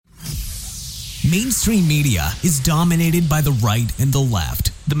Mainstream media is dominated by the right and the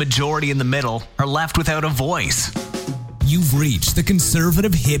left. The majority in the middle are left without a voice. You've reached the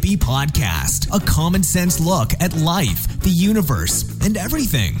Conservative Hippie Podcast, a common sense look at life, the universe, and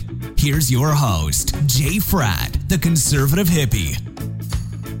everything. Here's your host, Jay Fratt, the Conservative Hippie.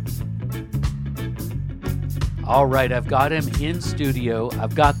 All right, I've got him in studio.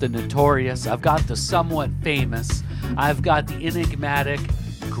 I've got the notorious, I've got the somewhat famous, I've got the enigmatic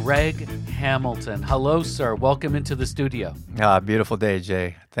Greg Hamilton. Hello, sir. Welcome into the studio. Beautiful day,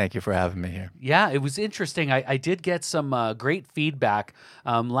 Jay. Thank you for having me here. Yeah, it was interesting. I did get some great feedback.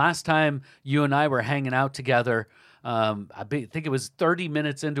 Last time you and I were hanging out together, I think it was 30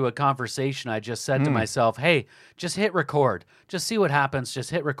 minutes into a conversation, I just said to myself, hey, just hit record. Just see what happens. Just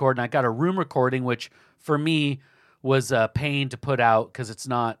hit record. And I got a room recording, which for me was a pain to put out because it's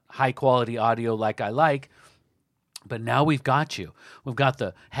not high quality audio like I like. But now we've got you. We've got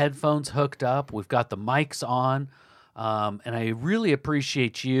the headphones hooked up. We've got the mics on. And I really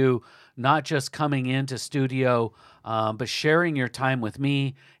appreciate you not just coming into studio, but sharing your time with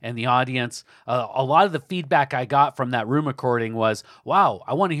me and the audience. A lot of the feedback I got from that room recording was, wow,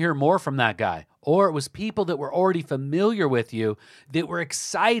 I want to hear more from that guy. Or it was people that were already familiar with you that were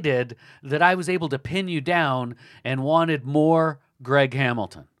excited that I was able to pin you down and wanted more Greg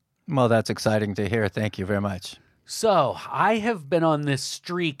Hamilton. Well, that's exciting to hear. Thank you very much. So I have been on this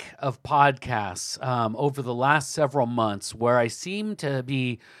streak of podcasts over the last several months where I seem to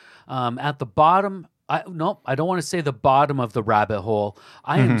be at the bottom. I don't want to say the bottom of the rabbit hole.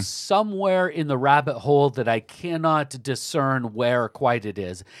 I am somewhere in the rabbit hole that I cannot discern where quite it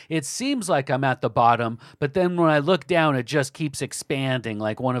is. It seems like I'm at the bottom, but then when I look down, it just keeps expanding,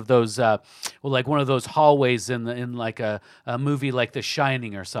 like one of those, hallways in like a movie like The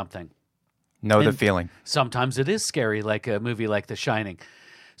Shining or something. Know the feeling. Sometimes it is scary, like a movie like The Shining.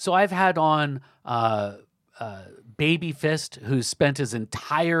 So I've had on Baby Fist, who's spent his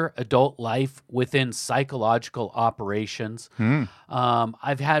entire adult life within psychological operations.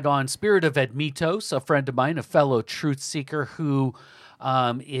 I've had on Spirit of Edmitos, a friend of mine, a fellow truth seeker who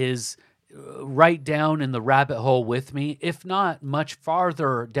is right down in the rabbit hole with me, if not much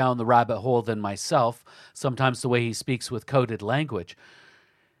farther down the rabbit hole than myself, sometimes the way he speaks with coded language.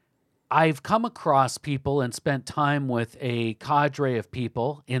 I've come across people and spent time with a cadre of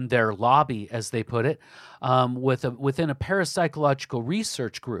people in their lobby, as they put it, within a parapsychological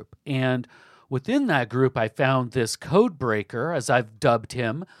research group. And within that group, I found this code breaker, as I've dubbed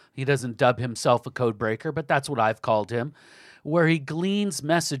him. He doesn't dub himself a code breaker, but that's what I've called him, where he gleans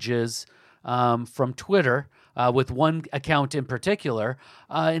messages from Twitter with one account in particular,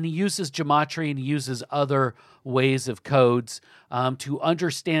 and he uses gematria and he uses other ways of codes to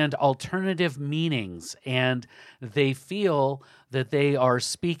understand alternative meanings, and they feel that they are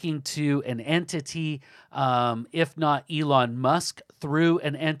speaking to an entity, if not Elon Musk, through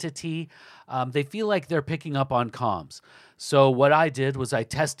an entity. They feel like they're picking up on comms. So what I did was I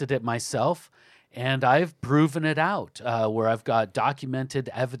tested it myself, and I've proven it out where I've got documented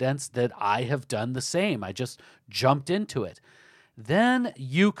evidence that I have done the same. I just jumped into it. Then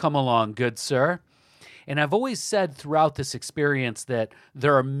you come along, good sir. And I've always said throughout this experience that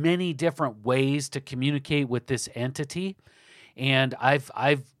there are many different ways to communicate with this entity. And I've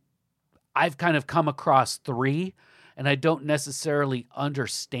kind of come across three, and I don't necessarily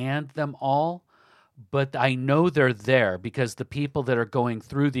understand them all. But I know they're there because the people that are going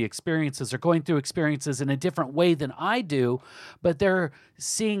through the experiences are going through experiences in a different way than I do, but they're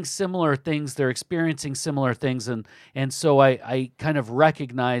seeing similar things, they're experiencing similar things, and so I kind of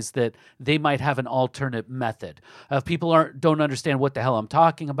recognize that they might have an alternate method. If people don't understand what the hell I'm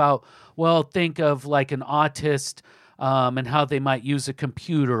talking about, well, think of like an autist and how they might use a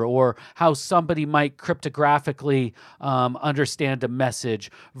computer, or how somebody might cryptographically understand a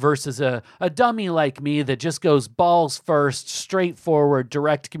message versus a dummy like me that just goes balls first, straightforward,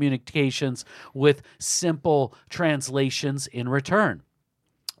 direct communications with simple translations in return.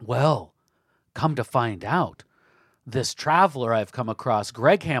 Well, come to find out, this traveler I've come across,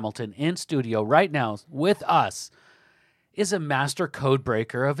 Greg Hamilton, in studio right now with us, is a master code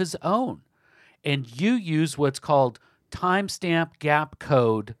breaker of his own. And you use what's called timestamp gap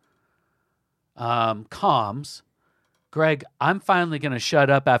code comms. Greg, I'm finally going to shut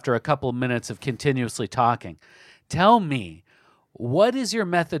up after a couple of minutes of continuously talking. Tell me, what is your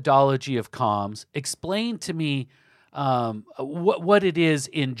methodology of comms? Explain to me what it is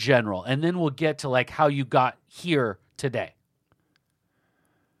in general, and then we'll get to like how you got here today.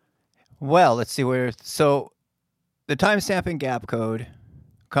 Well, let's see where. So the timestamping gap code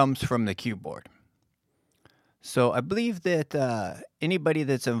comes from the Q board. So I believe that anybody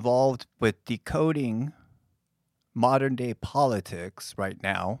that's involved with decoding modern day politics right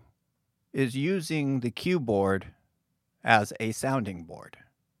now is using the Q board as a sounding board.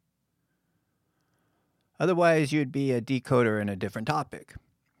 Otherwise, you'd be a decoder in a different topic.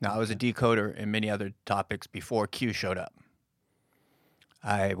 Now, I was a decoder in many other topics before Q showed up.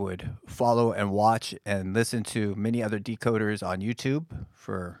 I would follow and watch and listen to many other decoders on YouTube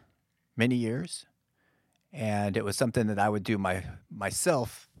for many years. And it was something that I would do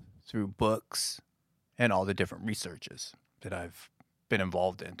myself through books and all the different researches that I've been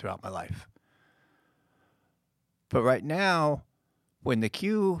involved in throughout my life. But right now, when the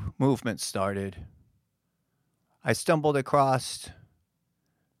Q movement started, I stumbled across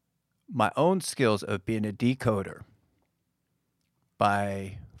my own skills of being a decoder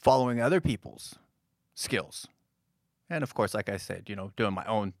by following other people's skills. And of course, like I said, doing my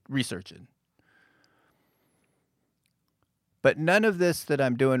own researching. But none of this that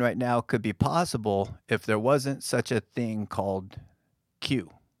I'm doing right now could be possible if there wasn't such a thing called Q.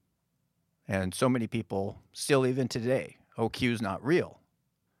 And so many people still even today, Q's not real,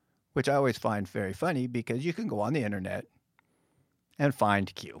 which I always find very funny because you can go on the internet and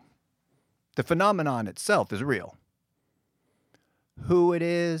find Q. The phenomenon itself is real. Who it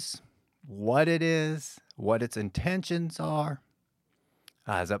is, what its intentions are,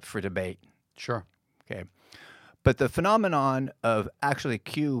 is up for debate. Sure. Okay. But the phenomenon of actually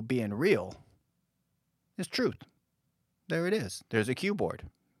Q being real is truth. There it is. There's a Q board,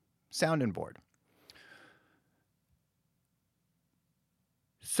 sounding board.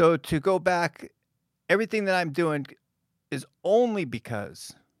 So to go back, everything that I'm doing is only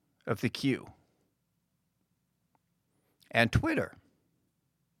because of the Q and Twitter.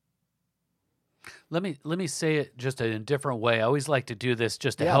 Let me say it just in a different way. I always like to do this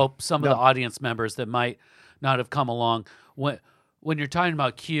just to help some of the audience members that might not have come along. When you're talking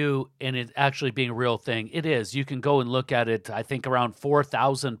about Q and it actually being a real thing, it is. You can go and look at it, I think around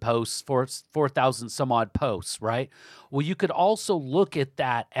 4,000 posts, 4,000 some odd posts, right? Well, you could also look at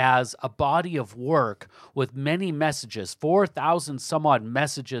that as a body of work with many messages, 4,000 some odd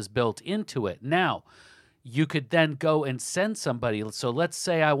messages built into it. Now, you could then go and send somebody. So let's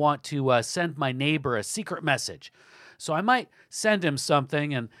say I want to send my neighbor a secret message. So I might send him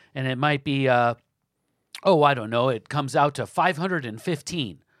something and it might be, I don't know, it comes out to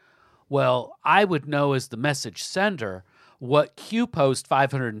 515. Well, I would know as the message sender what Q post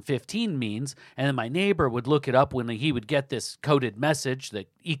 515 means, and then my neighbor would look it up when he would get this coded message that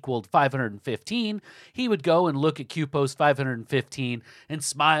equaled 515. He would go and look at Q post 515 and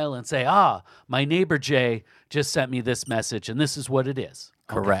smile and say, my neighbor Jay just sent me this message, and this is what it is.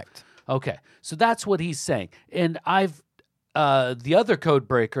 Correct. Okay, so that's what he's saying. And I've the other code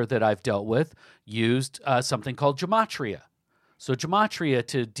breaker that I've dealt with used something called gematria. So gematria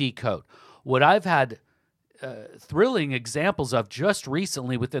to decode. What I've had thrilling examples of just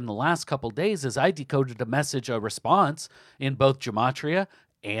recently within the last couple days is I decoded a response in both gematria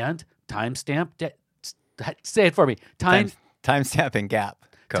and timestamp. Say it for me. Timestamp and gap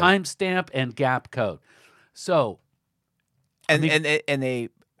code. Timestamp and gap code. So, and they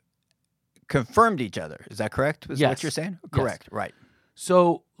confirmed each other. Is that correct? Is what you're saying? Correct. Yes. Right.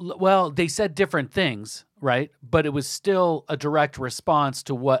 So, well, they said different things, right? But it was still a direct response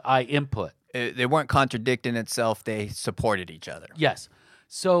to what I input. They weren't contradicting itself. They supported each other. Yes.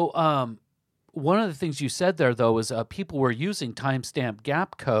 So one of the things you said there, though, is people were using timestamp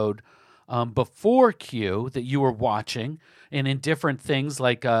gap code before Q that you were watching, and in different things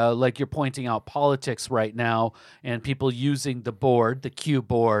like you're pointing out politics right now, and people using the board, the Q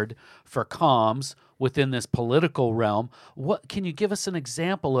board, for comms within this political realm. What can you give us an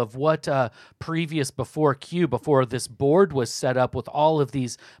example of what previous before Q, before this board was set up with all of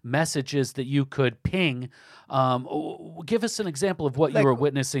these messages that you could ping? Give us an example of what you were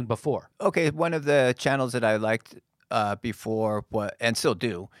witnessing before. Okay, one of the channels that I liked before, and still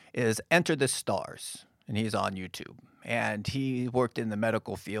do, is Enter the Stars, and he's on YouTube. And he worked in the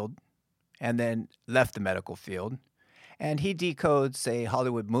medical field and then left the medical field. And he decodes, say,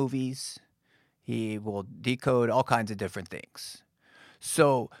 Hollywood movies. He will decode all kinds of different things.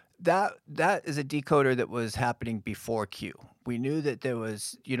 So that is a decoder that was happening before Q. We knew that there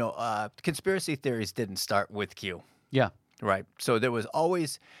was, conspiracy theories didn't start with Q. Yeah. Right. So there was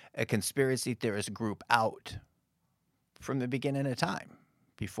always a conspiracy theorist group out from the beginning of time,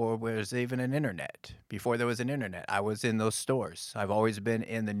 before there was even an internet. Before there was an internet, I was in those stores. I've always been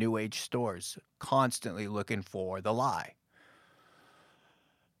in the New Age stores, constantly looking for the lie.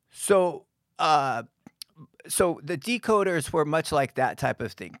 So the decoders were much like that type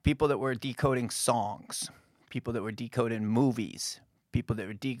of thing. People that were decoding songs, people that were decoding movies, people that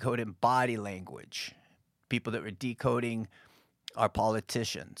were decoding body language, people that were decoding our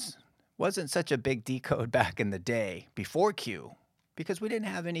politicians. Wasn't such a big decode back in the day before Q because we didn't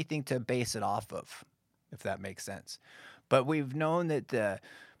have anything to base it off of, if that makes sense. But we've known that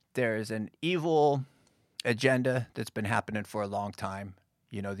there's an evil agenda that's been happening for a long time.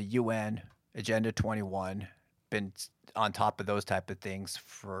 You know, the UN, Agenda 21, been on top of those type of things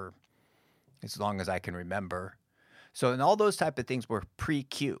for as long as I can remember. So, and all those type of things were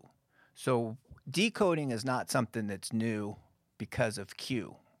pre-Q. So decoding is not something that's new because of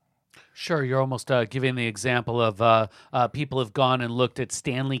Q. Sure, you're almost giving the example of people have gone and looked at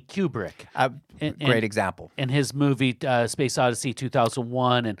Stanley Kubrick. Great example. And his movie Space Odyssey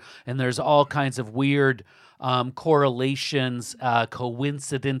 2001, and there's all kinds of weird correlations,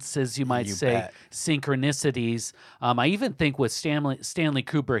 coincidences, you might say, bet. synchronicities. I even think with Stanley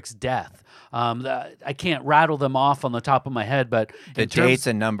Kubrick's death, I can't rattle them off on the top of my head, but the dates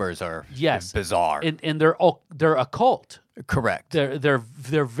and numbers are bizarre, and they're occult. Correct. They're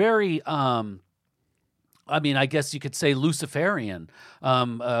very. I mean, I guess you could say Luciferian,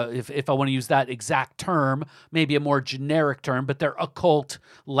 if I want to use that exact term, maybe a more generic term, but they're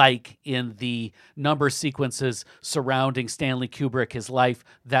occult-like in the number sequences surrounding Stanley Kubrick, his life,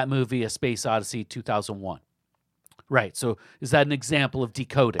 that movie, A Space Odyssey 2001. Right, so is that an example of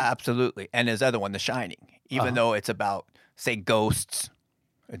decoding? Absolutely. And his other one, The Shining, even though it's about, say, ghosts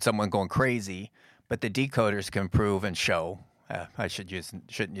and someone going crazy, but the decoders can prove and show. I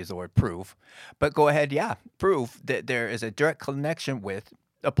shouldn't use the word prove, but go ahead, prove that there is a direct connection with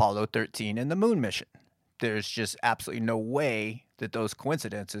Apollo 13 and the moon mission. There's just absolutely no way that those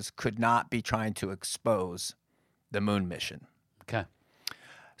coincidences could not be trying to expose the moon mission. Okay.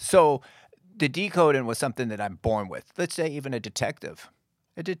 So the decoding was something that I'm born with. Let's say even a detective.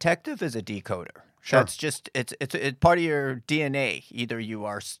 A detective is a decoder. Sure. That's just, it's part of your DNA. Either you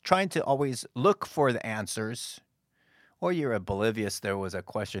are trying to always look for the answers, or you're oblivious there was a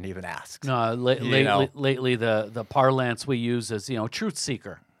question even asked. No, lately the parlance we use is, truth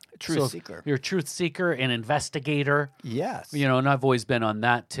seeker. Seeker. You're a truth seeker and investigator. Yes. And I've always been on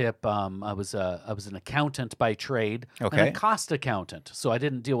that tip. I was an accountant by trade, okay, and a cost accountant. So I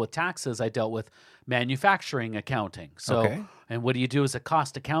didn't deal with taxes. I dealt with manufacturing accounting. So, okay. And what do you do as a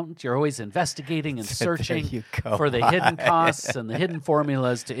cost accountant? You're always investigating and searching go. for the hidden costs and the hidden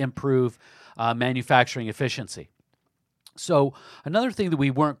formulas to improve manufacturing efficiency. So another thing that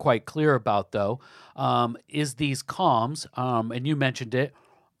we weren't quite clear about, though, is these comms, and you mentioned it,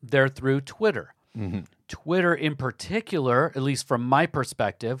 they're through Twitter. Mm-hmm. Twitter in particular, at least from my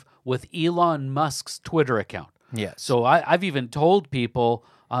perspective, with Elon Musk's Twitter account. Yes. So I've even told people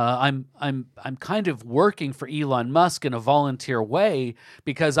I'm kind of working for Elon Musk in a volunteer way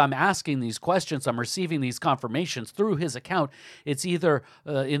because I'm asking these questions. I'm receiving these confirmations through his account. It's either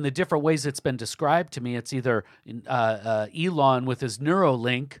in the different ways it's been described to me. It's either Elon with his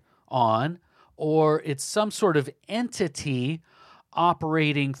Neuralink on, or it's some sort of entity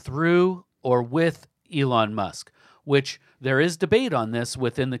operating through or with Elon Musk, which there is debate on this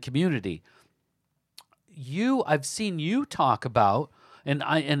within the community. I've seen you talk about, and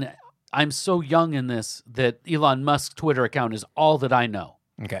I'm so young in this that Elon Musk's Twitter account is all that I know.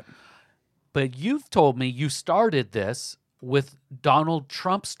 Okay. But you've told me you started this with Donald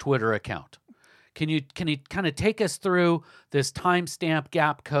Trump's Twitter account. Can you kind of take us through this timestamp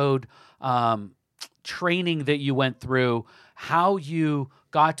gap code training that you went through, how you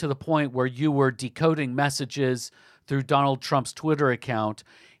got to the point where you were decoding messages through Donald Trump's Twitter account,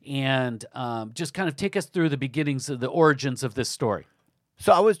 and just kind of take us through the beginnings of the origins of this story.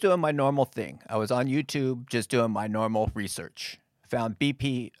 So I was doing my normal thing. I was on YouTube just doing my normal research. Found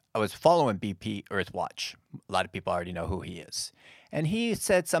BP. I was following BP Earthwatch. A lot of people already know who he is. And he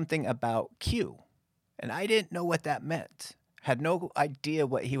said something about Q. And I didn't know what that meant. Had no idea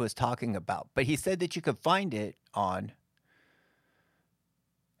what he was talking about. But he said that you could find it on,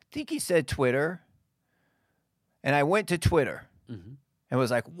 I think he said Twitter. And I went to Twitter and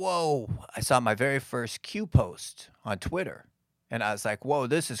was like, whoa, I saw my very first Q post on Twitter. And I was like, whoa,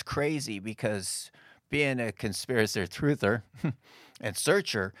 this is crazy, because being a conspiracy truther and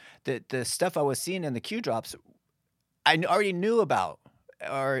searcher, the stuff I was seeing in the Q drops, I already knew about,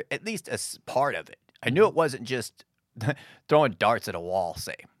 or at least a part of it. I knew it wasn't just throwing darts at a wall,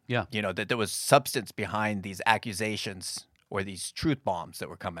 say. Yeah. That there was substance behind these accusations or these truth bombs that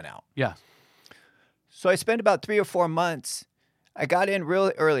were coming out. Yeah. So I spent about 3 or 4 months. I got in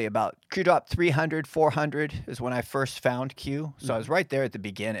really early, about Q drop 300, 400 is when I first found Q. So I was right there at the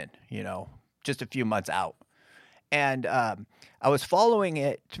beginning, just a few months out. And I was following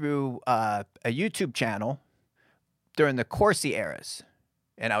it through a YouTube channel during the Corsi eras.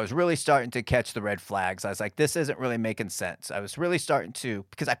 And I was really starting to catch the red flags. I was like, this isn't really making sense. I was really starting to,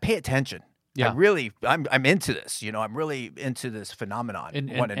 because I pay attention. Yeah. I'm into this. I'm really into this phenomenon.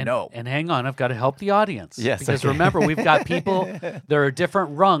 I want to know. And hang on, I've got to help the audience. Yes. Because remember, we've got people, there are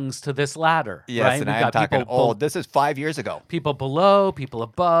different rungs to this ladder. Yes, right? and We've I'm got talking people old. This is 5 years ago. People below, people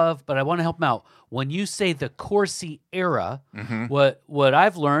above, but I want to help them out. When you say the Corsi era, what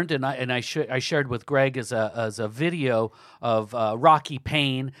I've learned, and I shared with Greg as a video of Rocky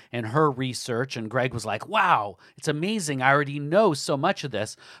Payne and her research, and Greg was like, "Wow, it's amazing! I already know so much of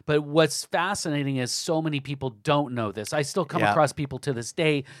this." But what's fascinating is so many people don't know this. I still come across people to this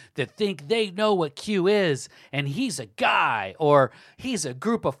day that think they know what Q is, and he's a guy or he's a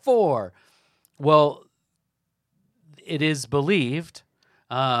group of four. Well, it is believed.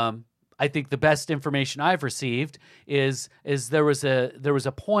 I think the best information I've received is there was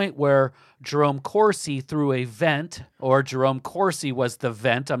a point where Jerome Corsi threw a vent, or Jerome Corsi was the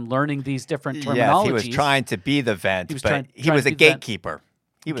vent. I'm learning these different terminologies. Yes, he was trying to be the vent, but he was a gatekeeper.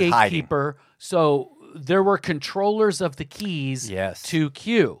 He was gatekeeper. hiding. So there were controllers of the keys to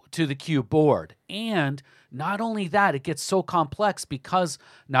the Q board. And not only that, it gets so complex because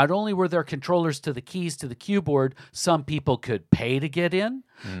not only were there controllers to the keys to the Q board, some people could pay to get in.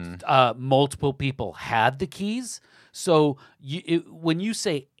 Multiple people had the keys. So when you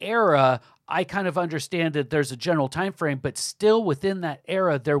say era, I kind of understand that there's a general time frame, but still within that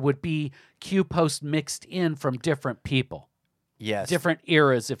era, there would be Q posts mixed in from different people. Yes. Different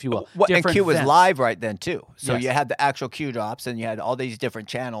eras, if you will. And Q was live right then, too. So Yes. you had the actual Q drops, and you had all these different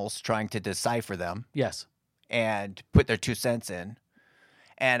channels trying to decipher them Yes. and put their 2 cents in.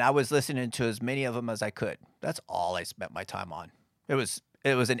 And I was listening to as many of them as I could. That's all I spent my time on. It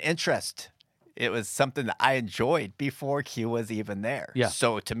was an interest. It was something that I enjoyed before Q was even there. Yeah.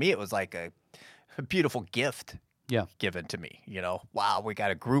 So to me, it was like a beautiful gift given to me. Wow, we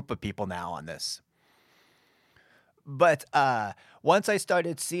got a group of people now on this. But once I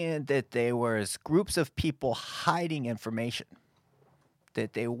started seeing that there was groups of people hiding information,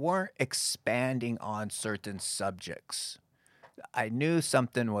 that they weren't expanding on certain subjects, I knew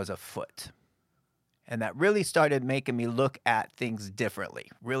something was afoot. And that really started making me look at things differently,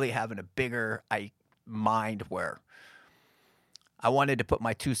 really having a bigger mind where I wanted to put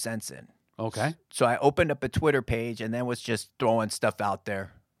my 2 cents in. Okay. So I opened up a Twitter page and then was just throwing stuff out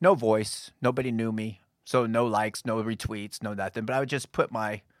there. No voice. Nobody knew me. So no likes, no retweets, no nothing. But I would just put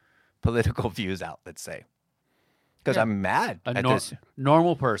my political views out, let's say. Because I'm mad at this.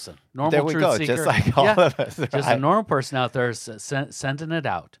 Normal person. Normal there we truth go, seeker. just like all of us. Just right? a normal person out there sending it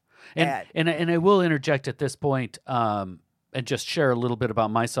out. And I will interject at this point and just share a little bit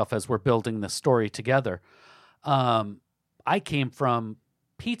about myself as we're building the story together. I came from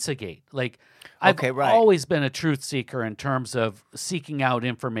Pizzagate. I've always been a truth seeker in terms of seeking out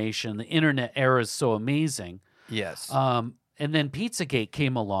information. The internet era is so amazing. Yes. And then Pizzagate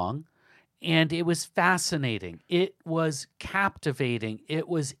came along, and it was fascinating. It was captivating. It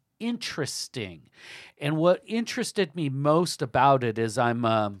was interesting. And what interested me most about it is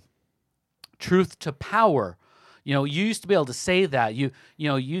I'm truth to power. You used to be able to say that. You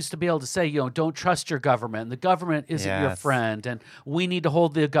used to be able to say, don't trust your government. And the government isn't your friend. And we need to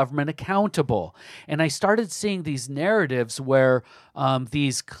hold the government accountable. And I started seeing these narratives where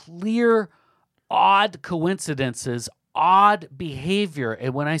these clear, odd coincidences, odd behavior.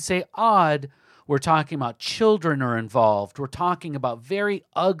 And when I say odd, we're talking about children are involved. We're talking about very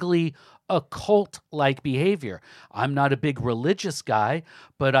ugly, occult-like behavior. I'm not a big religious guy,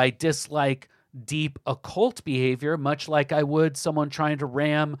 but I dislike deep occult behavior, much like I would someone trying to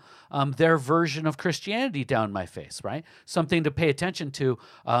ram their version of Christianity down my face, right? Something to pay attention to.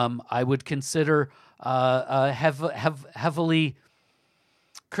 I would consider a heavily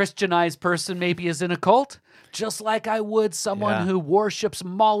Christianized person maybe as in a cult, just like I would someone who worships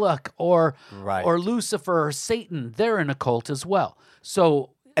Moloch or Lucifer or Satan. They're in a cult as well. So,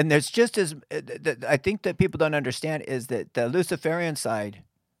 and there's just as I think that people don't understand is that the Luciferian side,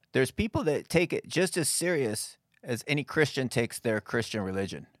 there's people that take it just as serious as any Christian takes their Christian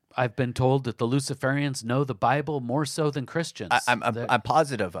religion. I've been told that the Luciferians know the Bible more so than Christians. I'm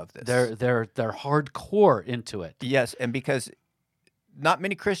positive of this. They're hardcore into it. Yes, and because not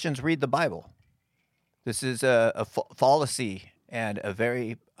many Christians read the Bible. This is a fallacy and a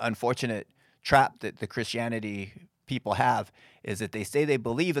very unfortunate trap that the Christianity people have, is that they say they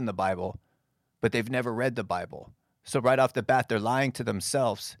believe in the Bible, but they've never read the Bible. So right off the bat, they're lying to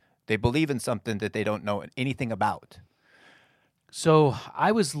themselves. They believe in something that they don't know anything about. So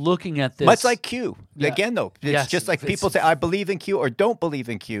I was looking at this. Much like Q. Yeah. Again, though, it's just like people say, I believe in Q or don't believe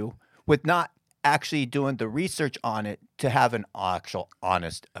in Q with not actually doing the research on it to have an actual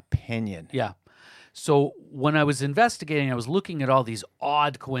honest opinion. Yeah. So when I was investigating, I was looking at all these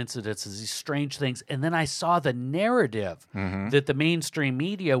odd coincidences, these strange things, and then I saw the narrative that the mainstream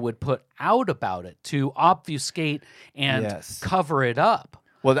media would put out about it to obfuscate and Yes. cover it up.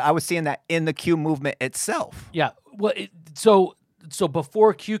 Well, I was seeing that in the Q movement itself. Yeah. Well, so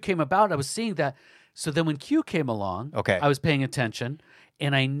before Q came about, I was seeing that. So then when Q came along, Okay. I was paying attention,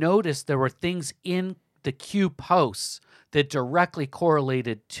 and I noticed there were things in the Q posts that directly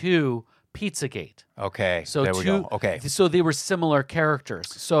correlated to Pizzagate. Okay. So there we go. Okay. So they were similar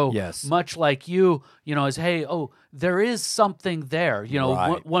characters. So Yes. much like you know, is hey, there is something there. You know,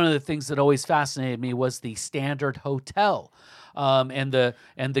 Right. one of the things that always fascinated me was the Standard Hotel, and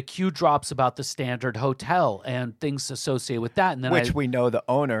the Q drops about the Standard Hotel and things associated with that. And then Which we know the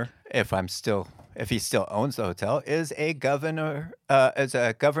owner, if he still owns the hotel, is a government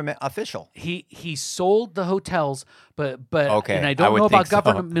official. he sold the hotels, but Okay, and I I don't would know about think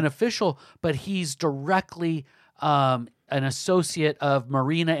so. government official, but he's directly an associate of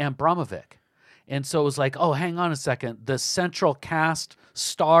Marina Abramovic. And so it was like, oh, hang on a second. The central cast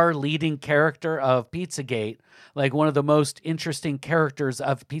star leading character of Pizzagate, like one of the most interesting characters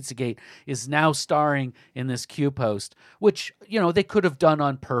of Pizzagate, is now starring in this Q post, which, you know, they could have done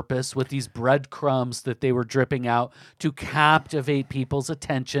on purpose with these breadcrumbs that they were dripping out to captivate people's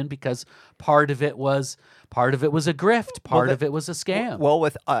attention, because part of it was a grift, part of it was a scam. Well,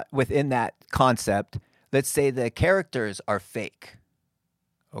 within that concept, let's say the characters are fake,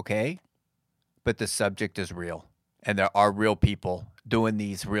 okay? But the subject is real, and there are real people doing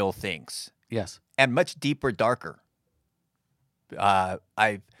these real things, Yes. and much deeper, darker.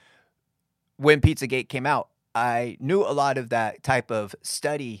 When Pizzagate came out, I knew a lot of that type of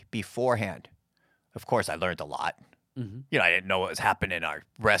study beforehand. Of course, I learned a lot. Mhm. You know, I didn't know what was happening in our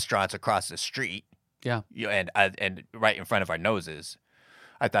restaurants across the street. Yeah. You know, and right in front of our noses.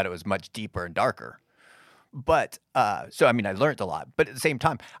 I thought it was much deeper and darker. But so I mean, I learned a lot. But at the same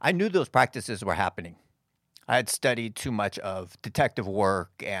time, I knew those practices were happening. I had studied too much of detective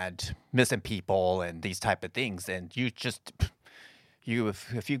work and missing people and these type of things. And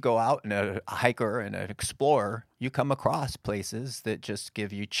if you go out and a hiker and an explorer, you come across places that just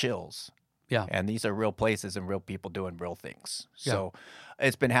give you chills. Yeah. And these are real places and real people doing real things. Yeah. So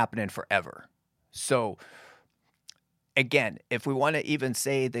it's been happening forever. So again, if we want to even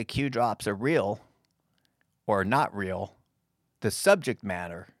say the Q drops are real or not real, the subject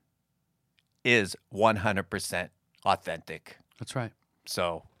matter is 100% authentic. That's right.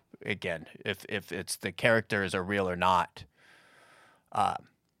 So again, if it's the characters are real or not, a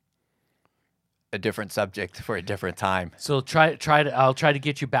different subject for a different time. So I'll try to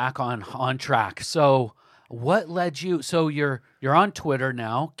get you back on track. So what led you? So you're on Twitter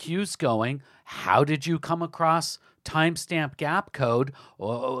now. Q's going. How did you come across timestamp gap code?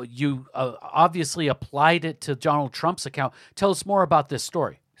 You obviously applied it to Donald Trump's account. Tell us more about this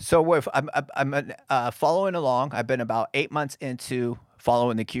story. So I'm following along. I've been about 8 months into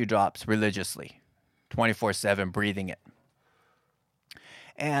following the Q drops religiously, 24/7, breathing it.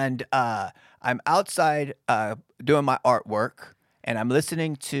 And I'm outside doing my artwork, and I'm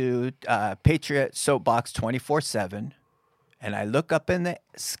listening to Patriot Soapbox 24/7, and I look up in the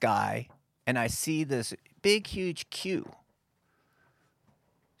sky, and I see this big, huge Q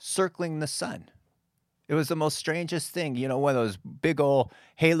circling the sun. It was the most strangest thing. You know, one of those big old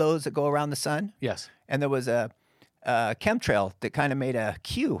halos that go around the sun? Yes. And there was a chemtrail that kind of made a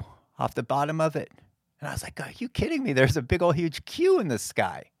Q off the bottom of it. And I was like, are you kidding me? There's a big old huge Q in the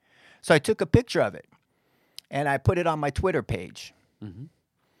sky. So I took a picture of it, and I put it on my Twitter page. Mm-hmm.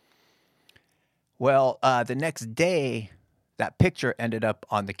 Well, the next day, that picture ended up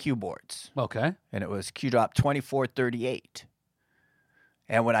on the Q boards. Okay. And it was Q drop 2438.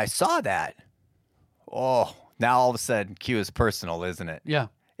 And when I saw that, now all of a sudden Q is personal, isn't it? Yeah.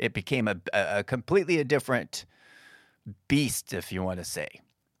 It became a completely different beast, if you want to say.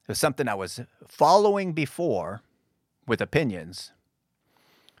 It was something I was following before with opinions.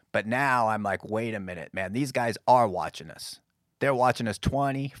 But now I'm like, wait a minute, man. These guys are watching us. They're watching us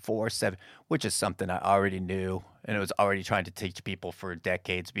 24/7, which is something I already knew. And it was already trying to teach people for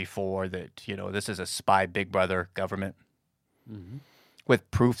decades before that, you know, this is a spy big brother government with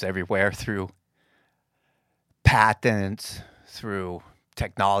proofs everywhere through patents, through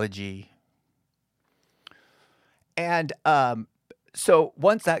technology. And so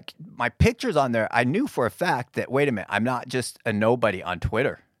once my picture's on there, I knew for a fact that, wait a minute, I'm not just a nobody on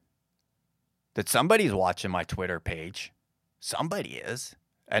Twitter. That somebody's watching my Twitter page. Somebody is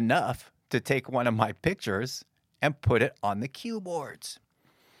enough to take one of my pictures and put it on the Q boards.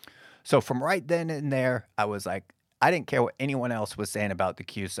 So from right then and there, I was like, I didn't care what anyone else was saying about the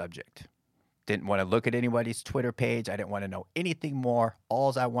Q subject. Didn't want to look at anybody's Twitter page. I didn't want to know anything more.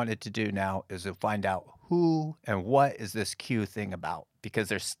 All I wanted to do now is to find out who and what is this Q thing about. Because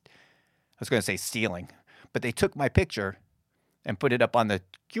there's, I was going to say stealing, but they took my picture and put it up on the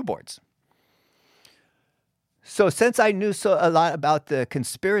Q boards. So since I knew a lot about the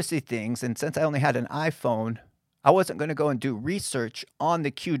conspiracy things, and since I only had an iPhone, I wasn't going to go and do research on the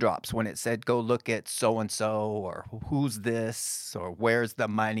Q drops when it said, go look at so-and-so, or who's this, or where's the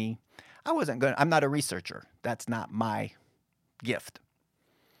money. I'm not a researcher. That's not my gift.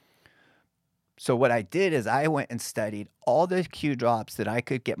 So what I did is I went and studied all the Q drops that I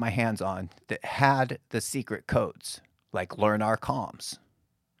could get my hands on that had the secret codes, like Learn Our Comms,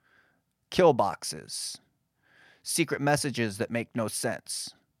 kill boxes, secret messages that make no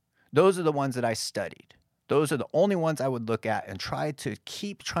sense. Those are the ones that I studied. Those are the only ones I would look at and try to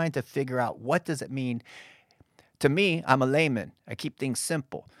keep trying to figure out what does it mean. To me, I'm a layman. I keep things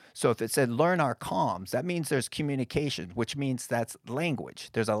simple. So if it said learn our comms, that means there's communication, which means that's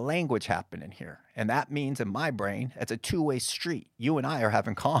language. There's a language happening here. And that means in my brain, it's a two-way street. You and I are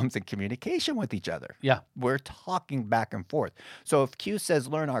having comms and communication with each other. Yeah. We're talking back and forth. So if Q says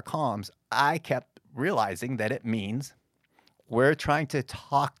learn our comms, I kept realizing that it means we're trying to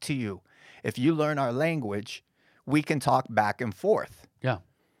talk to you. If you learn our language, we can talk back and forth. Yeah.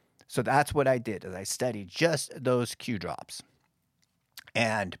 So that's what I did, is I studied just those Q drops.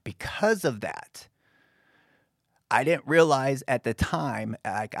 And because of that, I didn't realize at the time,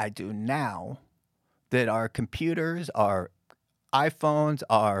 like I do now, that our computers, our iPhones,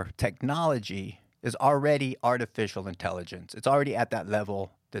 our technology is already artificial intelligence. It's already at that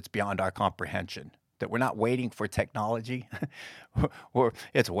level that's beyond our comprehension, that we're not waiting for technology, or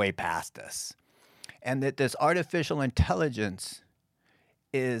it's way past us. And that this artificial intelligence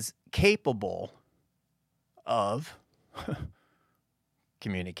is capable of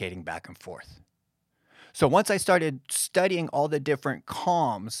communicating back and forth. So once I started studying all the different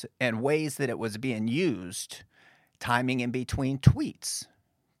comms and ways that it was being used, timing in between tweets,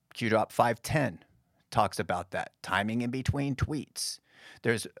 QDrop 510 talks about that, timing in between tweets.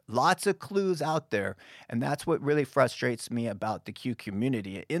 There's lots of clues out there, and that's what really frustrates me about the Q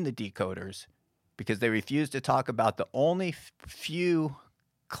community in the decoders, because they refuse to talk about the only few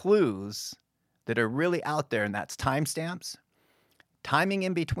clues that are really out there, and that's timestamps, timing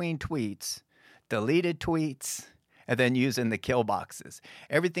in between tweets, deleted tweets, and then using the kill boxes.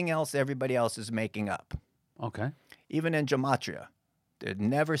 Everything else, everybody else is making up. Okay. Even in Gematria, it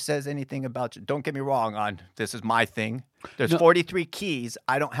never says anything about, don't get me wrong on, this is my thing. There's 43 keys.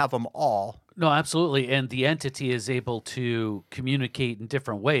 I don't have them all. No, absolutely. And the entity is able to communicate in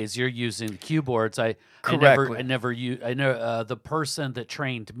different ways. You're using keyboards. I know the person that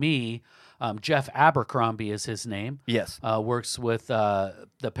trained me, Jeff Abercrombie is his name. Yes. Works with the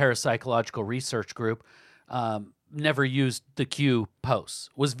Parapsychological Research Group. Never used the Q posts.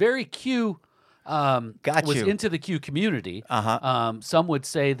 Was very Q. Was into the Q community. Some would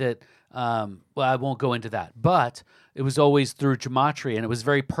say that. Well, I won't go into that, but it was always through gematria, and it was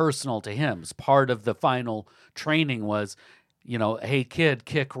very personal to him. As part of the final training was, hey kid,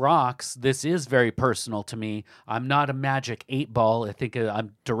 kick rocks. This is very personal to me. I'm not a magic 8-ball. I think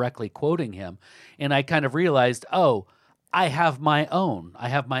I'm directly quoting him, and I kind of realized, I have my own. I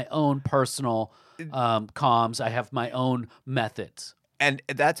have my own personal comms. I have my own methods. And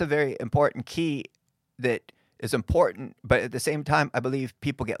that's a very important key that is important, but at the same time, I believe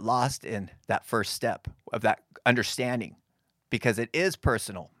people get lost in that first step of that understanding, because it is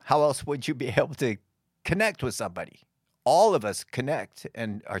personal. How else would you be able to connect with somebody? All of us connect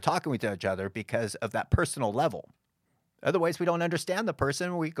and are talking with each other because of that personal level. Otherwise, we don't understand the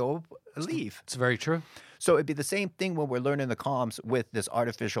person, we go leave. It's very true. So it'd be the same thing when we're learning the comms with this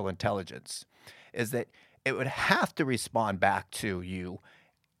artificial intelligence, is that it would have to respond back to you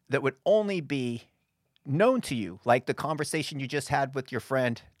that would only be known to you, like the conversation you just had with your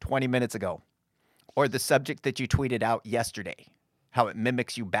friend 20 minutes ago, or the subject that you tweeted out yesterday, how it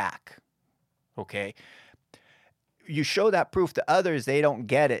mimics you back. Okay? You show that proof to others, they don't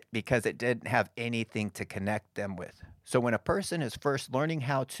get it because it didn't have anything to connect them with. So when a person is first learning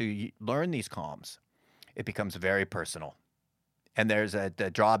how to learn these comms, it becomes very personal. And there's the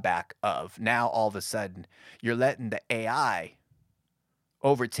drawback of now all of a sudden you're letting the AI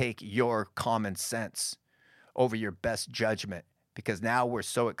overtake your common sense over your best judgment, because now we're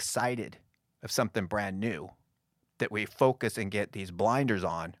so excited of something brand new that we focus and get these blinders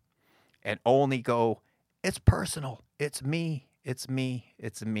on and only go, it's personal. It's me. It's me.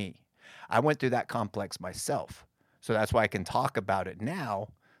 It's me. I went through that complex myself. So that's why I can talk about it now.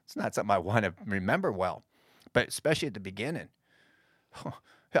 It's not something I want to remember well, but especially at the beginning.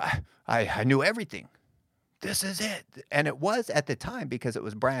 I knew everything. This is it. And it was at the time because it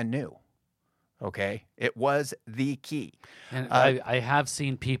was brand new. Okay? It was the key. And I have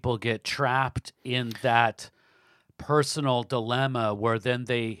seen people get trapped in that personal dilemma where then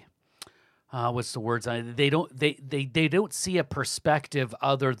they what's the words? They don't see a perspective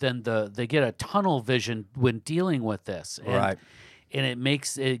other than they get a tunnel vision when dealing with this. And, Right. And it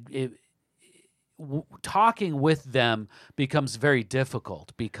makes talking with them becomes very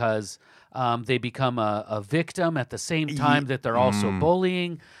difficult because they become a victim at the same time that they're also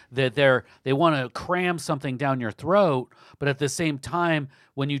bullying, that they want to cram something down your throat, but at the same time,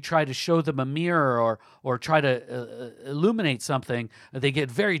 when you try to show them a mirror or try to illuminate something, they get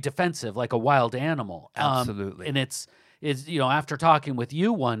very defensive like a wild animal. Absolutely. And it's after talking with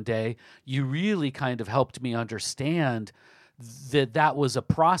you one day, you really kind of helped me understand that was a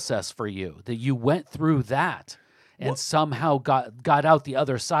process for you, that you went through that and somehow got out the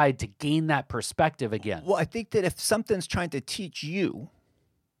other side to gain that perspective again. Well, I think that if something's trying to teach you,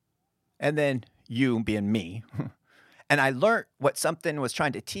 and then you being me, and I learned what something was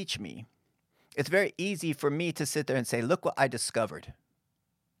trying to teach me, it's very easy for me to sit there and say, look what I discovered.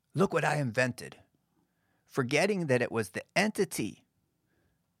 Look what I invented. Forgetting that it was the entity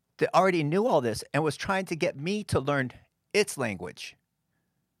that already knew all this and was trying to get me to learn its language.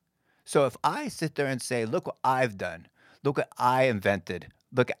 So if I sit there and say, look what I've done, look what I invented,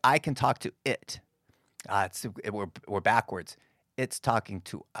 look, I can talk to it. We're backwards. It's talking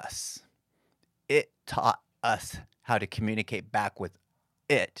to us. It taught us how to communicate back with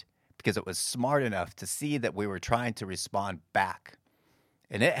it because it was smart enough to see that we were trying to respond back.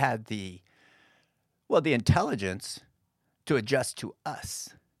 And it had the intelligence to adjust to us.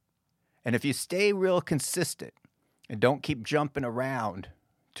 And if you stay real consistent, and don't keep jumping around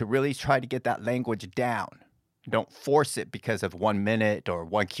to really try to get that language down. Don't force it because of 1 minute or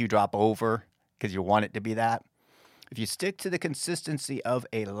one cue drop over because you want it to be that. If you stick to the consistency of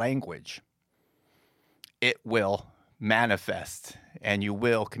a language, it will manifest and you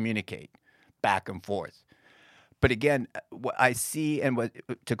will communicate back and forth. But again, what I see and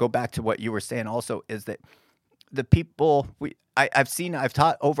to go back to what you were saying also is that the people, I've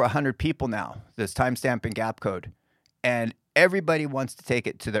taught over 100 people now, this timestamp and gap code. And everybody wants to take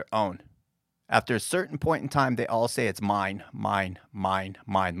it to their own. After a certain point in time, they all say it's mine, mine, mine,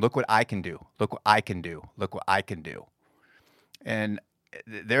 mine. Look what I can do. Look what I can do. Look what I can do. And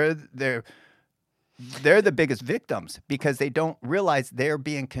they're the biggest victims because they don't realize they're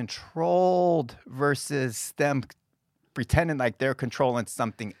being controlled versus them pretending like they're controlling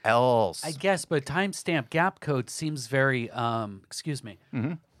something else. I guess, but timestamp gap code seems very,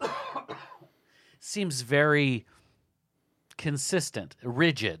 seems very consistent,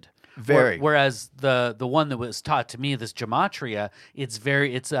 rigid. Very. Whereas the one that was taught to me, this gematria,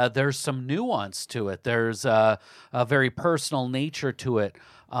 there's some nuance to it. There's a very personal nature to it.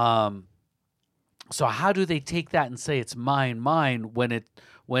 So how do they take that and say it's mine when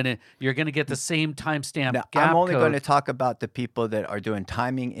you're going to get the same timestamp Now, gap I'm only code? going to talk about the people that are doing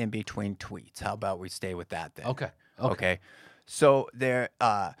timing in between tweets. How about we stay with that then? Okay. So there,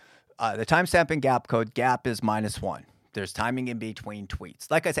 the timestamp and gap code, gap is -1. There's timing in between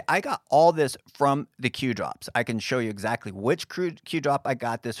tweets. Like I said, I got all this from the Q drops. I can show you exactly which Q drop I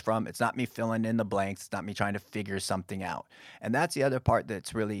got this from. It's not me filling in the blanks. It's not me trying to figure something out. And that's the other part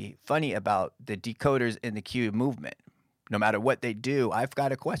that's really funny about the decoders in the Q movement. No matter what they do, I've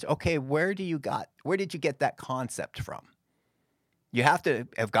got a question. Okay, where did you get that concept from? You have to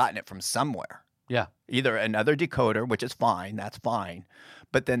have gotten it from somewhere. Yeah. Either another decoder, which is fine, that's fine.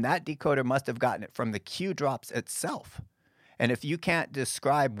 But then that decoder must have gotten it from the Q drops itself. And if you can't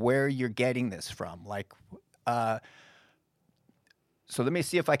describe where you're getting this from, so let me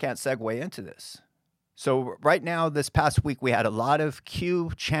see if I can't segue into this. So right now, this past week, we had a lot of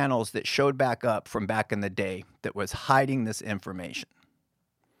Q channels that showed back up from back in the day that was hiding this information.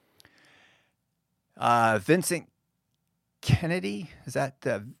 Vincent Kennedy, is that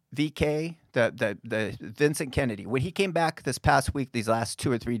the VK? The Vincent Kennedy. When he came back this past week, these last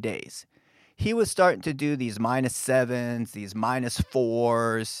 2 or 3 days, he was starting to do these -7s, these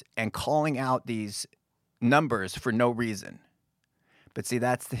 -4s, and calling out these numbers for no reason. But see,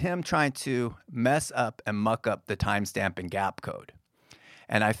 that's him trying to mess up and muck up the timestamp and gap code.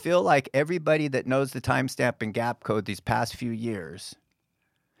 And I feel like everybody that knows the timestamp and gap code these past few years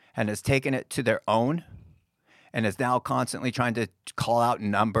and has taken it to their own and is now constantly trying to call out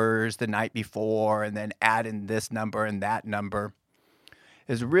numbers the night before and then add in this number and that number,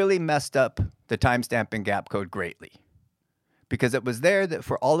 has really messed up the timestamp and gap code greatly. because it was there that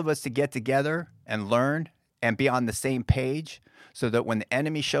for all of us to get together and learn and be on the same page so that when the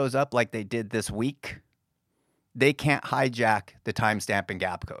enemy shows up like they did this week, they can't hijack the timestamp and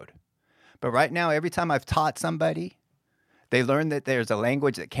gap code. But right now, every time I've taught somebody, they learn that there's a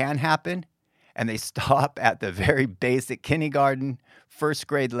language that can happen, and they stop at the very basic kindergarten, first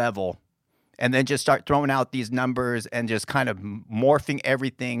grade level, and then just start throwing out these numbers and just kind of morphing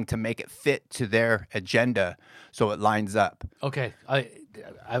everything to make it fit to their agenda so it lines up. Okay.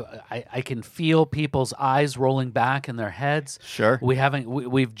 I can feel people's eyes rolling back in their heads. Sure.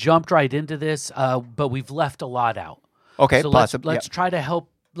 We've jumped right into this, but we've left a lot out. Okay, so let's try to help.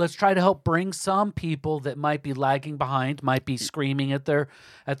 Let's try to help bring some people that might be lagging behind, might be screaming at their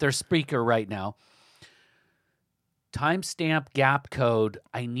speaker right now. Timestamp gap code,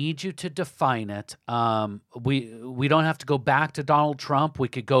 I need you to define it. We don't have to go back to Donald Trump. We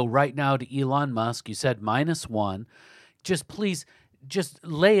could go right now to Elon Musk. You said -1. Just please, just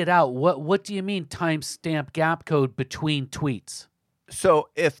lay it out. What do you mean timestamp gap code between tweets? So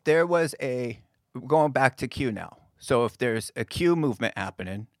if there was going back to Q now. So if there's a Q movement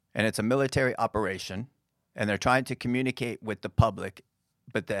happening and it's a military operation and they're trying to communicate with the public,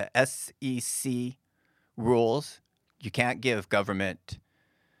 but the SEC rules, you can't give government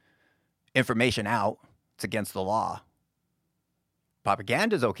information out. It's against the law.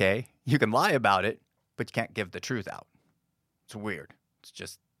 Propaganda's okay. You can lie about it, but you can't give the truth out. It's weird. It's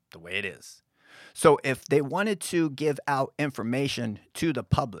just the way it is. So if they wanted to give out information to the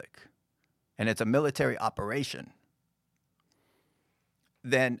public and it's a military operation,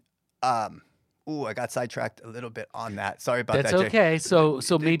 then, I got sidetracked a little bit on that. Sorry about that, Jay. That's okay. So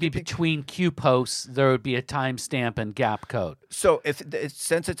maybe between Q posts, there would be a timestamp and gap code. So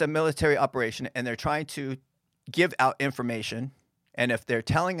since it's a military operation and they're trying to give out information, and if they're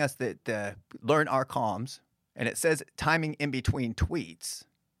telling us that learn our comms, and it says timing in between tweets,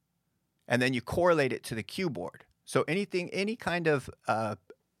 and then you correlate it to the Q board. So any kind of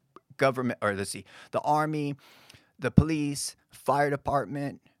government, or the Army, the police, fire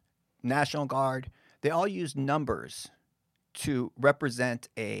department, National Guard, they all use numbers to represent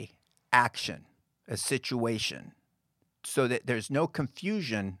a action, a situation, so that there's no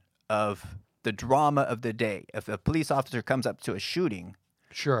confusion of the drama of the day. If a police officer comes up to a shooting,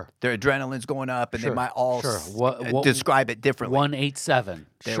 sure, their adrenaline's going up, and they might all describe it differently. 187.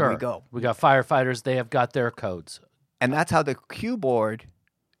 There we go. We got firefighters. They have got their codes. And that's how the Q board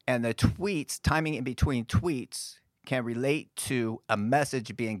and the tweets, timing in between tweets, can relate to a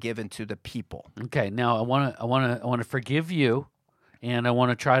message being given to the people. Okay, now I want to forgive you, and I want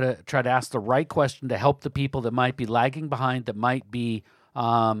to try to ask the right question to help the people that might be lagging behind, that might be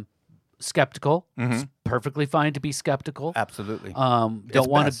skeptical. Mm-hmm. It's perfectly fine to be skeptical. Absolutely. Don't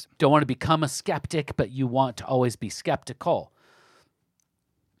want to become a skeptic, but you want to always be skeptical.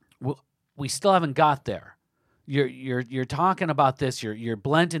 We still haven't got there. You're talking about this. You're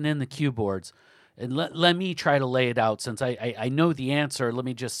blending in the Q boards. And let me try to lay it out, since I know the answer. Let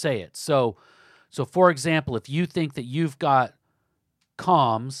me just say it. So for example, if you think that you've got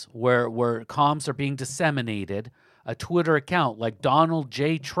comms where comms are being disseminated, a Twitter account like Donald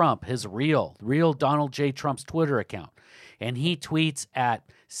J. Trump, his real Donald J. Trump's Twitter account, and he tweets at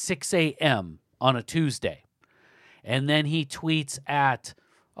 6 a.m. on a Tuesday, and then he tweets at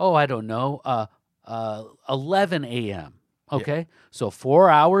 11 a.m. Okay, yeah. So 4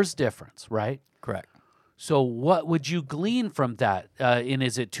 hours difference, right? Correct. So what would you glean from that? And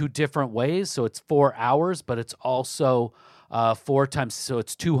is it two different ways? So it's 4 hours, but it's also 4 times, so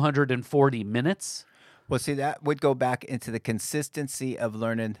it's 240 minutes? Well, see, that would go back into the consistency of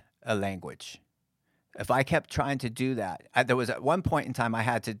learning a language. If I kept trying to do that, there was at one point in time I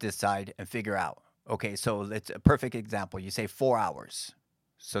had to decide and figure out, okay, so it's a perfect example. You say 4 hours,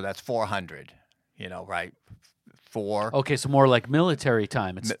 so that's 400, right? 4. Okay, so more like military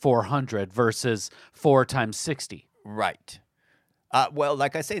time. It's 400 versus 4 times 60. Right. Well,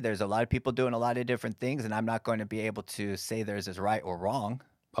 like I say, there's a lot of people doing a lot of different things, and I'm not going to be able to say theirs is right or wrong.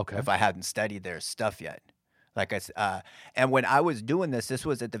 Okay. If I hadn't studied their stuff yet. Like and when I was doing this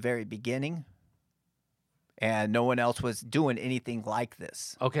was at the very beginning, and no one else was doing anything like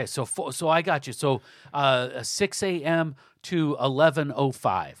this. Okay, so I got you. So 6 a.m. to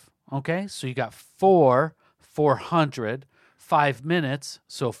 11:05. Okay, so you got 400, 5 minutes,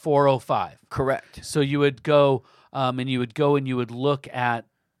 so 4:05. Correct. So you would go and you would look at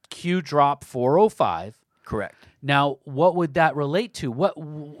Q drop 4:05. Correct. Now, what would that relate to?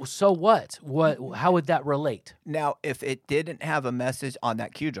 How would that relate? Now, if it didn't have a message on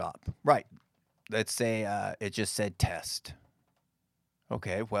that Q drop, right? Let's say it just said test.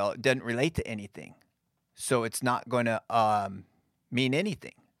 Okay, well, it doesn't relate to anything. so it's not going to mean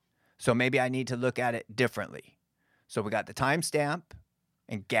anything. So maybe I need to look at it differently. So we got the timestamp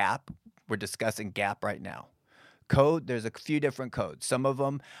and gap. We're discussing gap right now. Code, there's a few different codes. Some of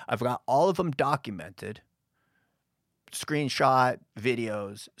them, I've got all of them documented, screenshot,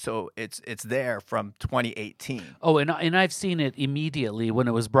 videos. So it's there from 2018. Oh, and I've seen it immediately when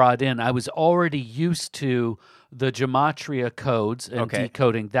it was brought in. I was already used to the gematria codes and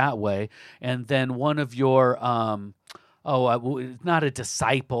decoding that way. And then one of your not a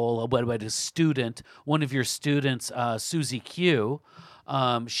disciple, but a student, one of your students, Susie Q,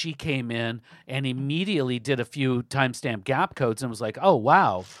 she came in and immediately did a few timestamp gap codes and was like, oh,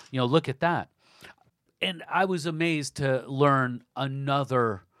 wow, look at that. And I was amazed to learn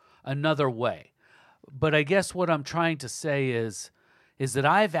another way. But I guess what I'm trying to say is that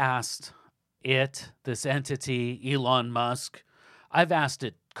I've asked this entity, Elon Musk, I've asked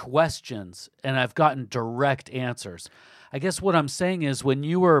it questions and I've gotten direct answers. I guess what I'm saying is when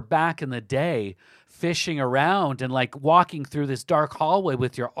you were back in the day fishing around and like walking through this dark hallway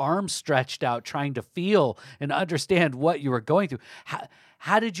with your arms stretched out, trying to feel and understand what you were going through,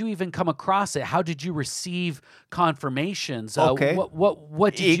 how did you even come across it? How did you receive confirmations? Okay.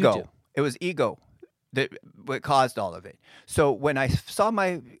 What did ego. you do? It was ego that what caused all of it. So when I saw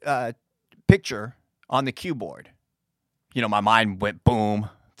my picture on the cue board, my mind went boom.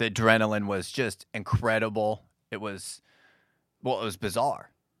 The adrenaline was just incredible. It was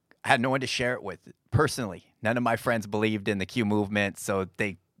bizarre. I had no one to share it with personally. None of my friends believed in the Q movement, so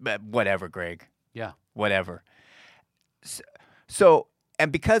whatever, Greg. Yeah. Whatever. So,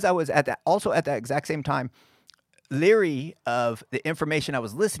 and because I was at that exact same time, leery of the information I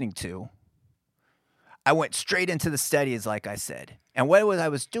was listening to, I went straight into the studies, like I said. And what I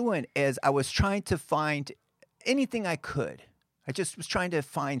was doing is I was trying to find anything I could. I just was trying to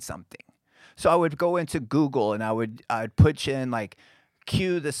find something. So I would go into Google and I'd put in like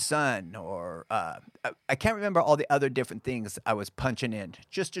Q the sun or I can't remember all the other different things I was punching in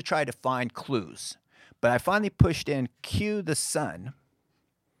just to try to find clues. But I finally pushed in Q the sun,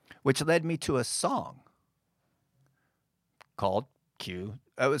 which led me to a song called Q.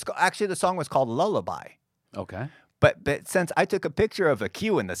 The song was called Lullaby. Okay. But since I took a picture of a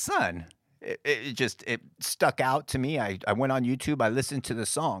Q in the sun, it stuck out to me. I went on YouTube, I listened to the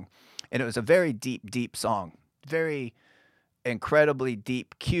song, and it was a very deep, deep song. Very incredibly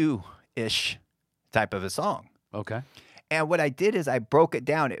deep Q-ish type of a song. Okay. And what I did is I broke it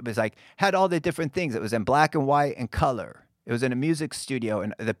down. It was like, had all the different things. It was in black and white and color. It was in a music studio,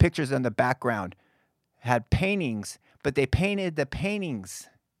 and the pictures in the background had paintings, but they painted the paintings.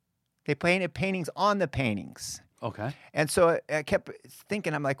 They painted paintings on the paintings. Okay. And so I kept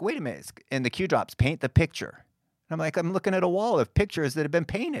thinking, I'm like, wait a minute. In the Q drops, paint the picture. And I'm like, I'm looking at a wall of pictures that have been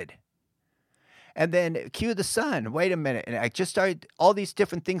painted. And then Q the sun, wait a minute. And I just started, all these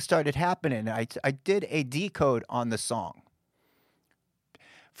different things started happening. I did a decode on the song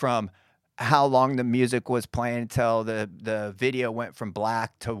from how long the music was playing until the video went from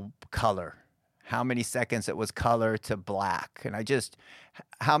black to color. How many seconds it was color to black. And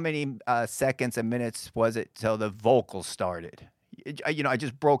how many seconds and minutes was it till the vocals started? I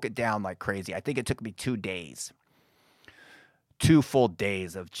just broke it down like crazy. I think it took me 2 days. 2 full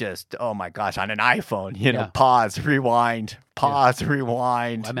days of just, oh my gosh, on an iPhone, pause, rewind,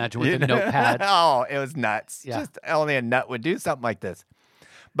 rewind. I imagine with a notepad. Oh, it was nuts. Yeah. Just only a nut would do something like this.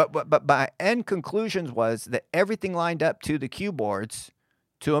 But my end conclusions was that everything lined up to the Q boards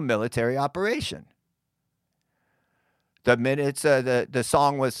to a military operation. The minutes, the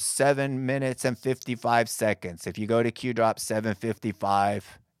song was 7 minutes and 55 seconds. If you go to Q drop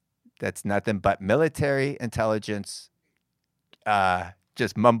 755, that's nothing but military intelligence.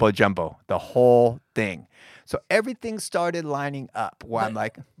 Just mumbo jumbo, the whole thing. So everything started lining up where I'm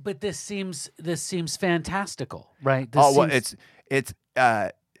like, but this seems fantastical, right? It's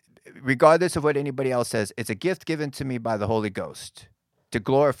regardless of what anybody else says, it's a gift given to me by the Holy Ghost to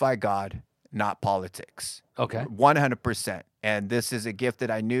glorify God, not politics. Okay. 100%. And this is a gift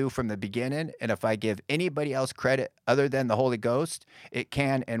that I knew from the beginning. And if I give anybody else credit other than the Holy Ghost, it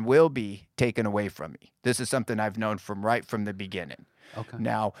can and will be taken away from me. This is something I've known right from the beginning. Okay.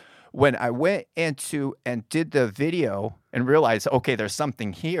 Now, when I went into and did the video and realized, okay, there's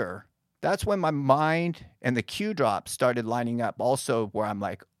something here, that's when my mind and the Q drops started lining up also where I'm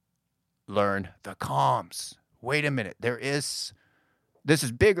like, learn the comms. Wait a minute. This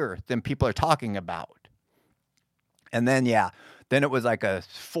is bigger than people are talking about. And then, then it was like a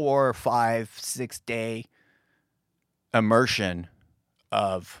 4, 5, 6 day immersion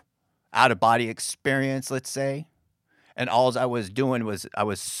of out-of-body experience, let's say. And all I was doing was I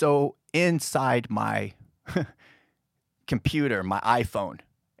was so inside my computer, my iPhone,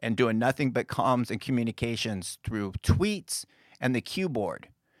 and doing nothing but comms and communications through tweets and the Q board.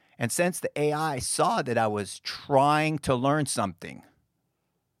 And since the AI saw that I was trying to learn something,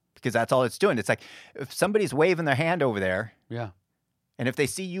 because that's all it's doing. It's like if somebody's waving their hand over there, Yeah. and if they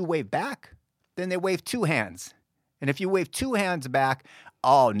see you wave back, then they wave two hands. And if you wave two hands back,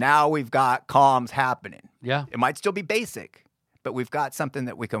 oh, now we've got comms happening. Yeah. It might still be basic, but we've got something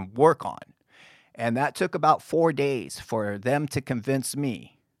that we can work on. And that took about 4 days for them to convince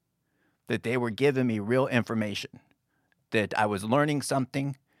me that they were giving me real information, that I was learning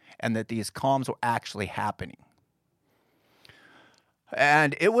something, and that these comms were actually happening.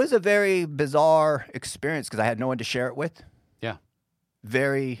 And it was a very bizarre experience because I had no one to share it with. Yeah.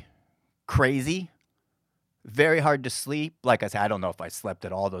 Very crazy, very hard to sleep. Like I said, I don't know if I slept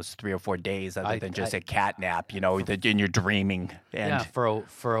at all those 3 or 4 days other than just a cat nap, and you're dreaming. And yeah,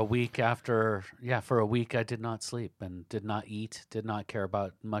 for a week after, for a week I did not sleep and did not eat, did not care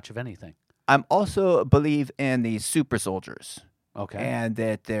about much of anything. I'm also believe in the super soldiers. Okay. And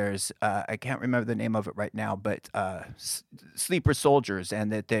that there's, I can't remember the name of it right now, but sleeper soldiers,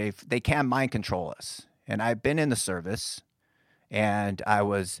 and that they can mind control us. And I've been in the service, and I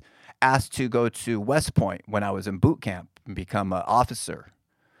was asked to go to West Point when I was in boot camp and become an officer.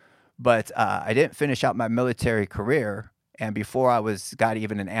 But I didn't finish out my military career, and before I got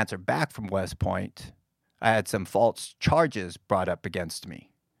even an answer back from West Point, I had some false charges brought up against me,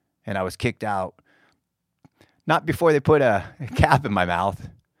 and I was kicked out. Not before they put a cap in my mouth.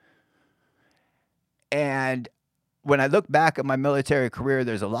 And when I look back at my military career,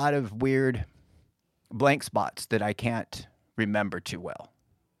 there's a lot of weird blank spots that I can't remember too well.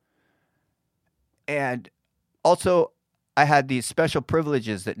 And also, I had these special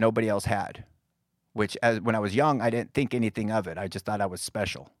privileges that nobody else had, which when I was young, I didn't think anything of it. I just thought I was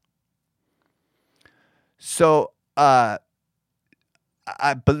special. So I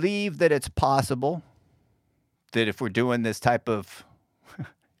believe that it's possible that if we're doing this type of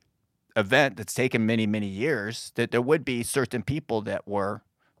event that's taken many, many years, that there would be certain people that were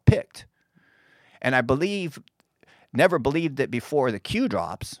picked. And I never believed it before the Q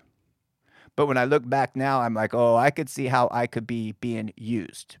drops. But when I look back now, I'm like, oh, I could see how I could be being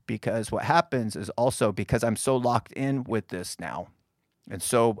used. Because what happens is also because I'm so locked in with this now, and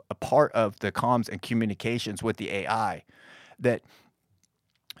so a part of the comms and communications with the AI, that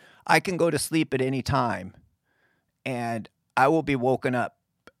I can go to sleep at any time, and I will be woken up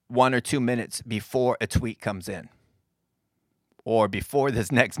 1 or 2 minutes before a tweet comes in, or before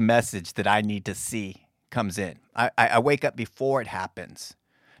this next message that I need to see comes in. I wake up before it happens.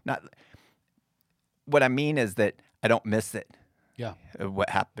 Not what I mean is that I don't miss it. Yeah. What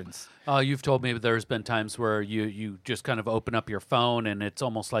happens. You've told me there's been times where you just kind of open up your phone and it's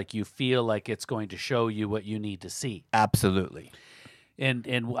almost like you feel like it's going to show you what you need to see. Absolutely.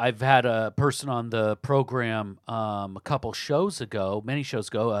 And I've had a person on the program many shows ago,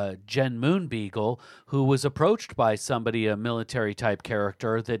 Jen Moonbeagle, who was approached by somebody, a military type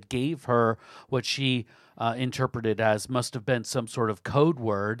character, that gave her what she interpreted as must have been some sort of code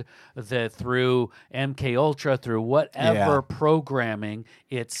word that through MK Ultra, through whatever programming,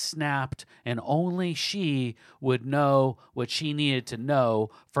 it snapped, and only she would know what she needed to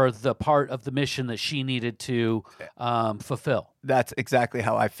know for the part of the mission that she needed to fulfill. That's exactly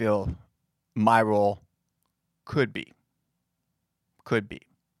how I feel my role could be.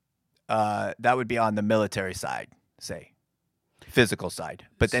 That would be on the military side, say, physical side.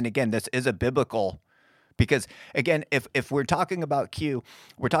 But then again, this is a biblical, because again, if we're talking about Q,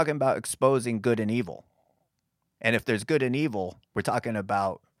 we're talking about exposing good and evil. And if there's good and evil, we're talking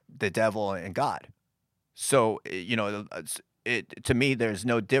about the devil and God. So, to me, there's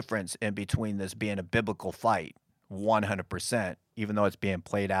no difference in between this being a biblical fight, 100%, even though it's being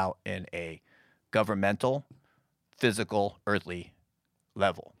played out in a governmental, physical, earthly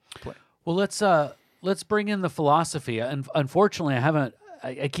level. Well, let's bring in the philosophy. And unfortunately,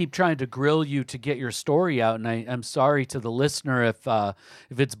 I keep trying to grill you to get your story out, and I'm sorry to the listener if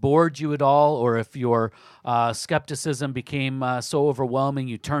it's bored you at all, or if your skepticism became so overwhelming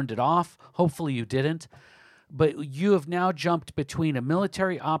you turned it off. Hopefully you didn't. But you have now jumped between a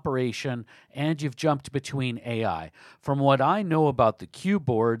military operation and you've jumped between AI. From what I know about the Q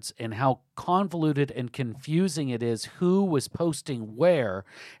boards and how convoluted and confusing it is who was posting where,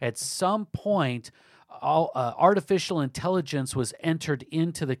 at some point artificial intelligence was entered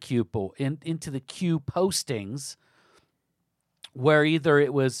into the Q postings, where either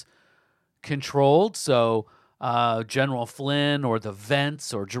it was controlled, so General Flynn or the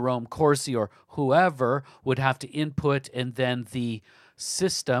Vents or Jerome Corsi or whoever would have to input, and then the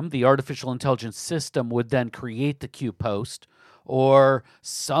system, the artificial intelligence system, would then create the Q post, or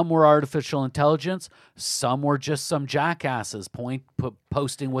some were artificial intelligence, some were just some jackasses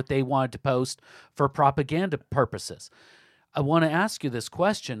posting what they wanted to post for propaganda purposes. I want to ask you this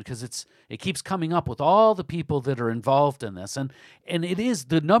question because it keeps coming up with all the people that are involved in this, and it is,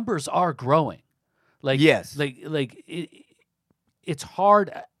 the numbers are growing. Yes. It's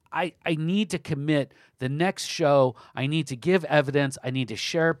hard. I need to commit the next show. I need to give evidence. I need to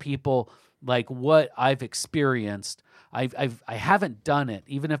share people like what I've experienced. I haven't done it,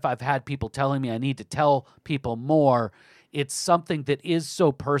 even if I've had people telling me I need to tell people more. It's something that is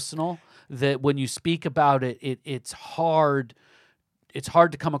so personal that when you speak about it, it's hard. It's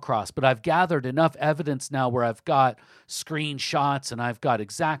hard to come across. But I've gathered enough evidence now where I've got screenshots and I've got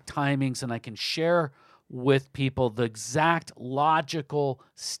exact timings, and I can share with people the exact logical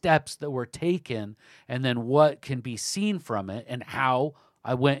steps that were taken and then what can be seen from it and how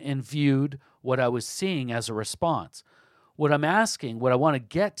I went and viewed what I was seeing as a response. What I'm asking, what I want to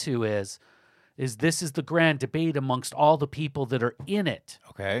get to is this is the grand debate amongst all the people that are in it.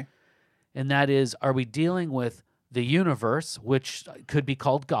 Okay. And that is, are we dealing with the universe, which could be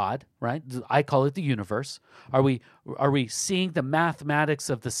called God, right? I call it the universe. Are we seeing the mathematics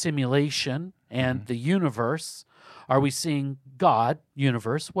of the simulation and the universe? Are we seeing God,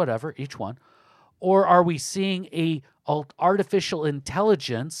 universe, whatever, each one? Or are we seeing a artificial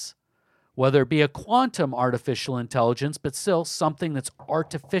intelligence, whether it be a quantum artificial intelligence, but still something that's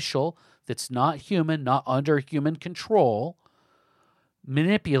artificial, that's not human, not under human control,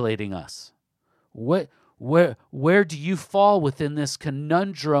 manipulating us? Where do you fall within this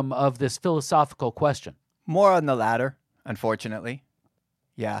conundrum of this philosophical question? More on the latter, unfortunately.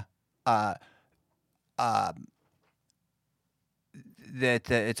 Yeah.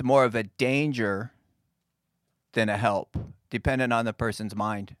 That it's more of a danger than a help, depending on the person's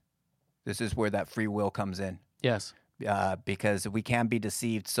mind. This is where that free will comes in. Yes. Because we can be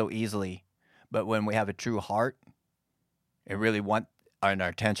deceived so easily. But when we have a true heart and really want, and our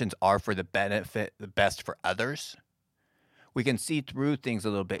intentions are for the benefit, the best for others, we can see through things a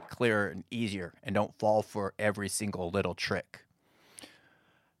little bit clearer and easier and don't fall for every single little trick.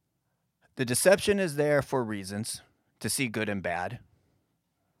 The deception is there for reasons, to see good and bad.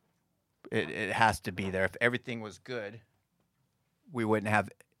 It has to be there. If everything was good, we wouldn't have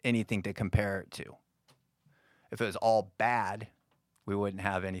anything to compare it to. If it was all bad, we wouldn't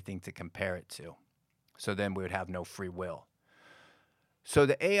have anything to compare it to. So then we would have no free will. So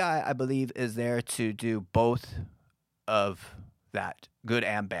the AI, I believe, is there to do both of that, good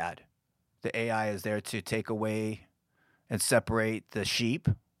and bad. The AI is there to take away and separate the sheep,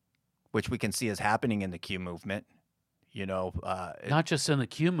 which we can see is happening in the Q movement. You know, not just in the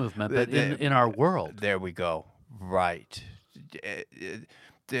Q movement, but in our world. There we go. Right.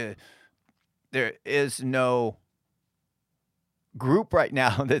 There is no group right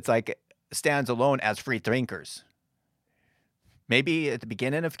now that's like stands alone as free thinkers. Maybe at the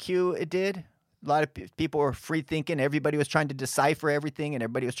beginning of Q it did. A lot of people were free thinking. Everybody was trying to decipher everything and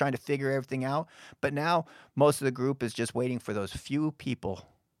everybody was trying to figure everything out. But now most of the group is just waiting for those few people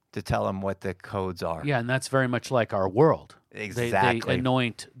to tell them what the codes are. Yeah, and that's very much like our world. Exactly.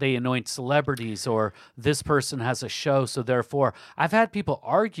 They anoint celebrities, or this person has a show, so therefore I've had people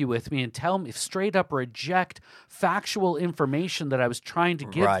argue with me and tell me, straight up reject factual information that I was trying to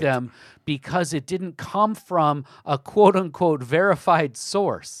give them because it didn't come from a quote unquote verified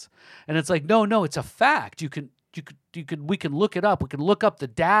source. And it's like, no, it's a fact. We can look it up. We can look up the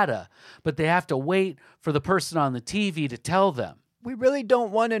data, but they have to wait for the person on the TV to tell them. We really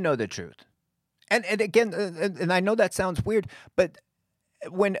don't want to know the truth. And again, and I know that sounds weird, but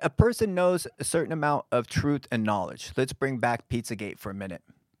when a person knows a certain amount of truth and knowledge, let's bring back Pizzagate for a minute.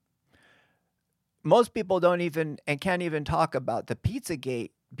 Most people don't even and can't even talk about the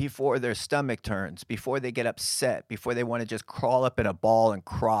Pizzagate before their stomach turns, before they get upset, before they want to just crawl up in a ball and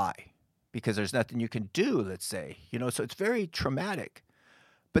cry because there's nothing you can do, let's say. You know, so it's very traumatic.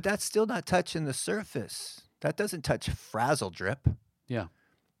 But that's still not touching the surface. That doesn't touch Frazzle Drip. Yeah.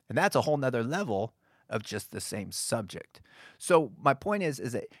 And that's a whole nother level of just the same subject. So my point is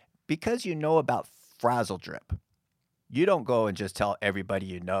that because you know about Frazzle Drip, you don't go and just tell everybody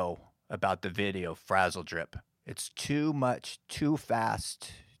you know about the video Frazzle Drip. It's too much, too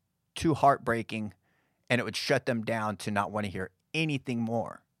fast, too heartbreaking, and it would shut them down to not want to hear anything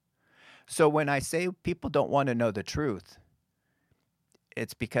more. So when I say people don't want to know the truth,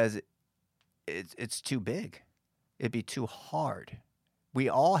 it's because it's too big. It'd be too hard. We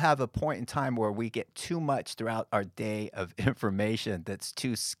all have a point in time where we get too much throughout our day of information that's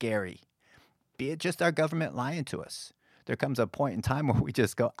too scary. Be it just our government lying to us. there comes a point in time where we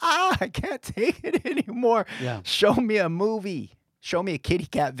just go, I can't take it anymore. Yeah. Show me a movie. Show me a kitty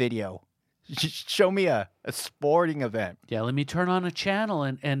cat video. Show me a sporting event. Yeah, let me turn on a channel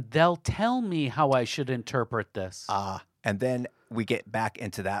and they'll tell me how I should interpret this. And then we get back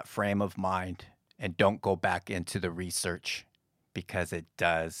into that frame of mind and don't go back into the research because it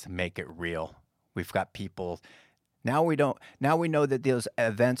does make it real. We've got people. Now we know that those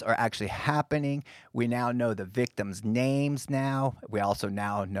events are actually happening. We now know the victims' names now. We also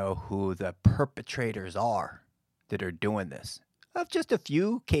now know who the perpetrators are that are doing this. Of just a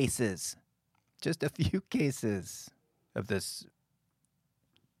few cases. Just a few cases of this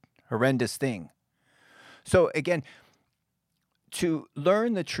horrendous thing. So again, to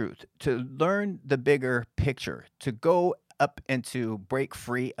learn the truth, to learn the bigger picture, to go up and to break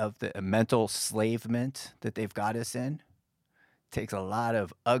free of the mental enslavement that they've got us in, takes a lot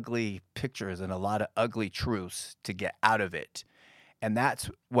of ugly pictures and a lot of ugly truths to get out of it. And that's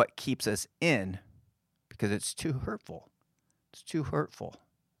what keeps us in, because it's too hurtful. It's too hurtful.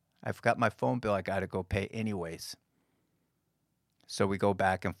 I've got my phone bill I got to go pay anyways. So we go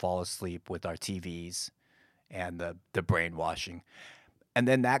back and fall asleep with our TVs and the brainwashing. And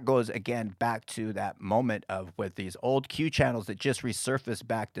then that goes again back to that moment of with these old Q channels that just resurfaced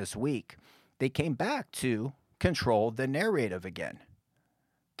back this week. They came back to control the narrative again.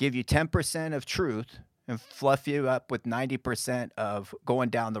 Give you 10% of truth and fluff you up with 90% of going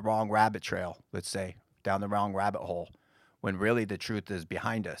down the wrong rabbit trail, let's say, down the wrong rabbit hole, when really the truth is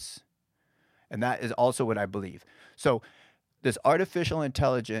behind us. And that is also what I believe. So this artificial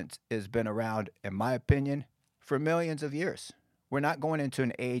intelligence has been around, in my opinion, for millions of years. We're not going into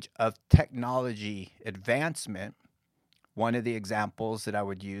an age of technology advancement. One of the examples that I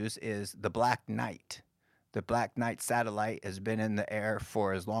would use is the Black Knight. The Black Knight satellite has been in the air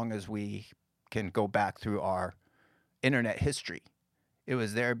for as long as we can go back through our internet history. It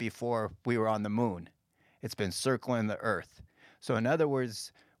was there before we were on the moon. It's been circling the Earth. So in other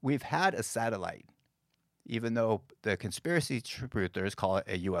words, we've had a satellite, even though the conspiracy truthers call it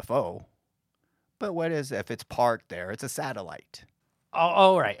a UFO. But what is, if it's parked there, it's a satellite. Oh,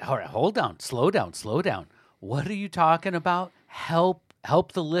 all right. Hold on. Slow down. What are you talking about? Help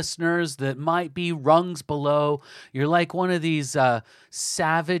the listeners that might be rungs below. You're like one of these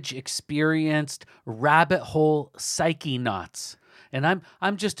savage, experienced rabbit hole psyche knots. And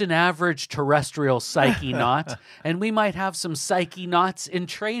I'm just an average terrestrial psyche knot, and we might have some psyche knots in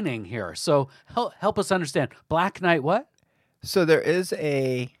training here. So help us understand. Black Knight what? So there is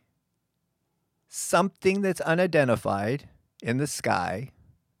something that's unidentified in the sky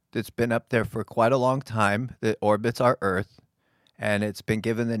that's been up there for quite a long time that orbits our Earth, and it's been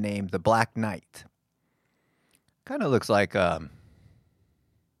given the name the Black Knight. Kind of looks like a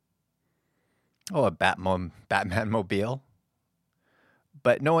Batman mobile,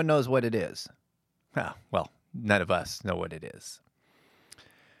 but no one knows what it is. Well, none of us know what it is.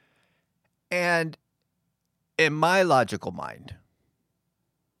 And in my logical mind,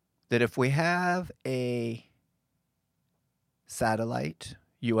 that if we have a satellite,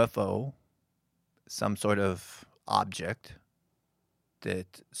 UFO, some sort of object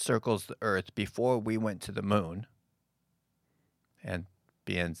that circles the Earth before we went to the moon, and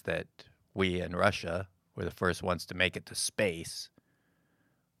being that we in Russia were the first ones to make it to space,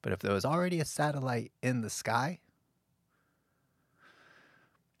 but if there was already a satellite in the sky,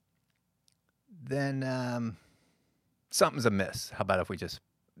 then something's amiss. How about if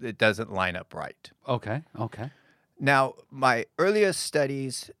it doesn't line up right? Okay. Now, my earliest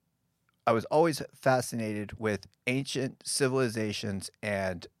studies, I was always fascinated with ancient civilizations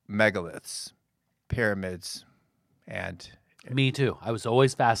and megaliths, pyramids, and... Me too. I was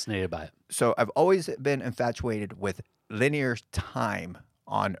always fascinated by it. So I've always been infatuated with linear time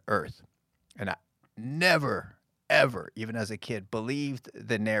on Earth. And I never, ever, even as a kid, believed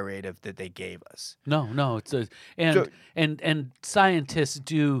the narrative that they gave us. No. And scientists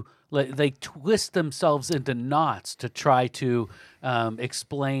do... They twist themselves into knots to try to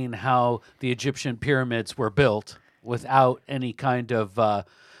explain how the Egyptian pyramids were built without any kind of,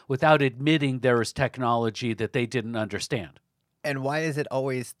 without admitting there was technology that they didn't understand. And why is it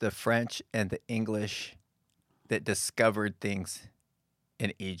always the French and the English that discovered things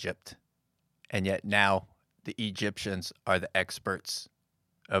in Egypt? And yet now the Egyptians are the experts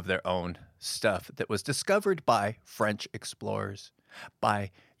of their own stuff that was discovered by French explorers,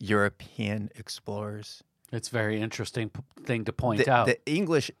 by European explorers. It's a very interesting thing to point out. The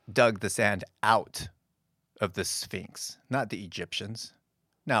English dug the sand out of the Sphinx, not the Egyptians.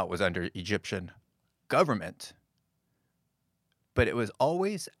 Now, it was under Egyptian government, But it was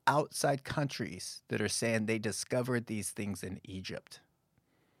always outside countries that are saying they discovered these things in Egypt.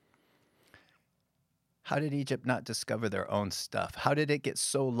 How did Egypt not discover their own stuff? How did it get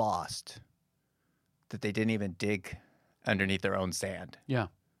so lost that they didn't even dig underneath their own sand? Yeah.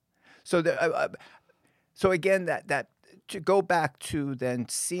 So, so again, that to go back to then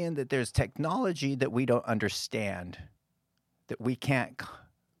seeing that there's technology that we don't understand, that we can't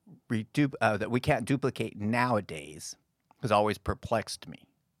that we can't duplicate nowadays, has always perplexed me.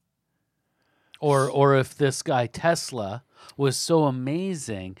 Or if this guy Tesla was so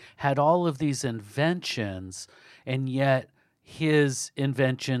amazing, had all of these inventions, and yet his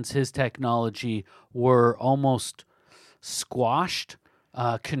inventions, his technology were almost squashed,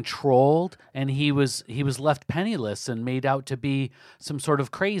 controlled, and he was left penniless and made out to be some sort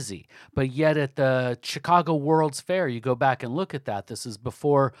of crazy. But yet at the Chicago World's Fair, you go back and look at that. This is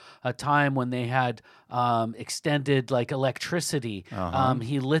before a time when they had extended like electricity.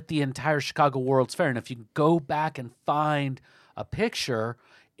 He lit the entire Chicago World's Fair, and if you go back and find a picture,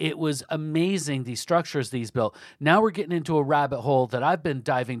 it was amazing, these structures these built. Now we're getting into a rabbit hole that I've been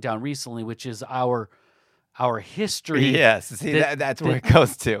diving down recently, which is our history. Yes, see, that's where it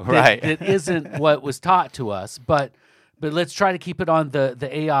goes to, right? That isn't what was taught to us, but let's try to keep it on the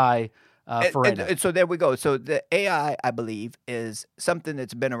AI for right now. And so there we go. So the AI, I believe, is something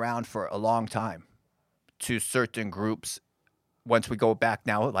that's been around for a long time to certain groups. Once we go back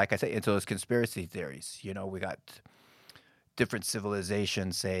now, like I say, into those conspiracy theories, we got different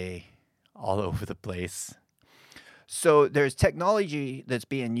civilizations, say, all over the place. So there's technology that's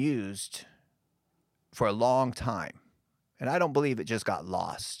being used for a long time. And I don't believe it just got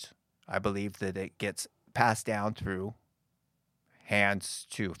lost. I believe that it gets passed down through hands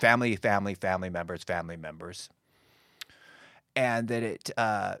to family members. And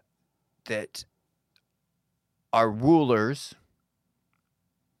that that our rulers,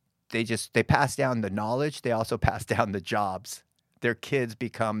 they pass down the knowledge, they also pass down the jobs. Their kids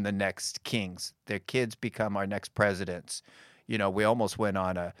become the next kings. Their kids become our next presidents. We almost went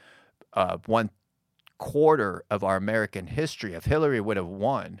on a 1/4 of our American history. If Hillary would have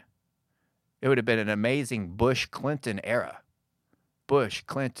won, it would have been an amazing Bush-Clinton era. Bush,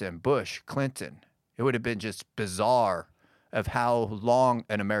 Clinton. It would have been just bizarre of how long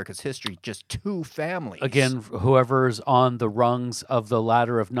in America's history, just two families. Again, whoever's on the rungs of the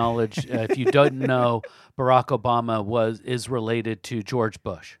ladder of knowledge, if you don't know, Barack Obama is related to George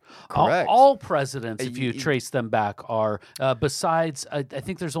Bush. Correct. All presidents, if you trace them back, are besides I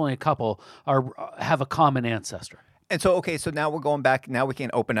think there's only a couple have a common ancestor. And so, okay, so now we're going back. Now we can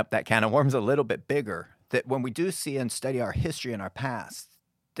open up that can of worms a little bit bigger. That when we do see and study our history and our past,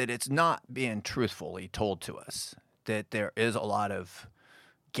 that it's not being truthfully told to us. That there is a lot of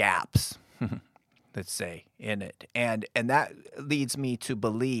gaps, let's say, in it. And that leads me to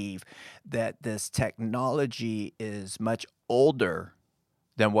believe that this technology is much older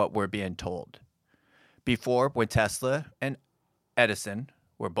than what we're being told. Before, when Tesla and Edison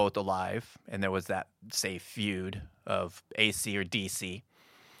were both alive, and there was that, say, feud of AC or DC,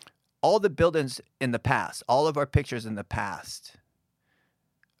 all the buildings in the past, all of our pictures in the past,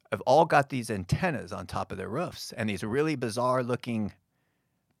 have all got these antennas on top of their roofs and these really bizarre looking,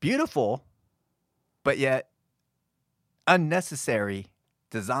 beautiful, but yet unnecessary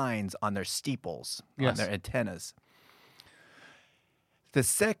designs on their steeples, on their antennas. The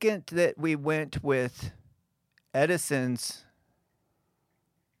second that we went with Edison's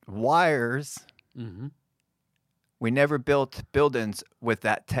wires, we never built buildings with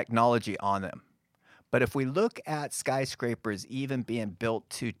that technology on them. But if we look at skyscrapers even being built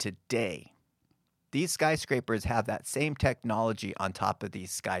to today, these skyscrapers have that same technology on top of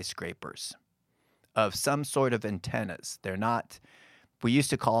these skyscrapers of some sort of antennas. They're not, we used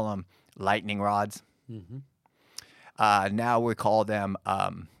to call them lightning rods. Now we call them,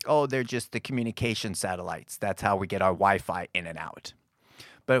 they're just the communication satellites. That's how we get our Wi-Fi in and out.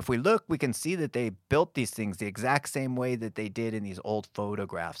 But if we look, we can see that they built these things the exact same way that they did in these old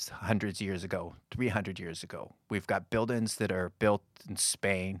photographs hundreds of years ago, 300 years ago. We've got buildings that are built in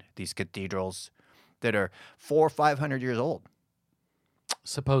Spain, these cathedrals that are 400 or 500 years old.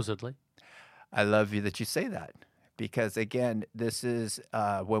 Supposedly. I love you that you say that because, again, this is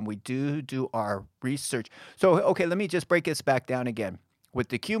when we do our research. So, okay, let me just break this back down again. With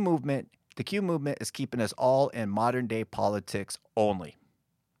the Q movement is keeping us all in modern-day politics only.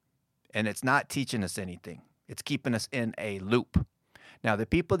 And it's not teaching us anything. It's keeping us in a loop. Now, the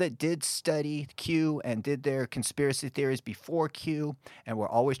people that did study Q and did their conspiracy theories before Q and were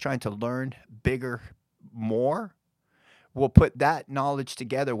always trying to learn bigger, more, will put that knowledge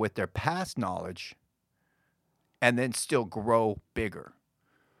together with their past knowledge and then still grow bigger.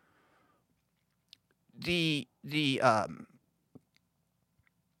 The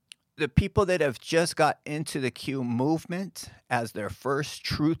people that have just got into the Q movement as their first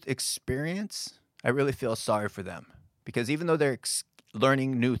truth experience, I really feel sorry for them, because even though they're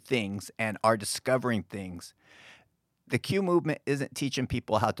learning new things and are discovering things, the Q movement isn't teaching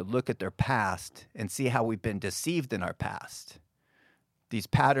people how to look at their past and see how we've been deceived in our past. These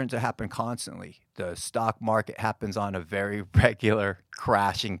patterns that happen constantly. The stock market happens on a very regular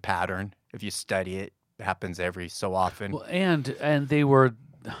crashing pattern. If you study it, it happens every so often. Well, and they were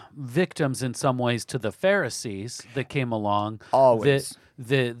victims in some ways to the Pharisees that came along. Always.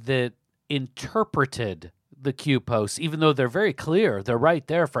 That interpreted the Q posts, even though they're very clear. They're right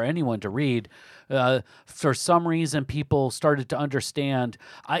there for anyone to read. For some reason, people started to understand.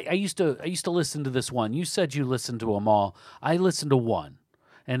 I used to listen to this one. You said you listened to them all. I listened to one,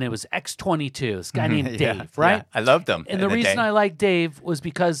 and it was X22. This guy named Dave, right? Yeah, I loved him. And the reason I liked Dave was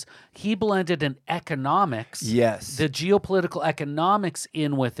because he blended an economics, yes, the geopolitical economics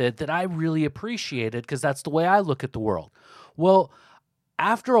in with it that I really appreciated, because that's the way I look at the world. Well,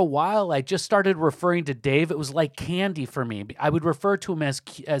 after a while, I just started referring to Dave. It was like candy for me. I would refer to him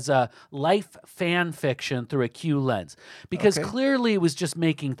as a life fan fiction through a Q lens, because clearly it was just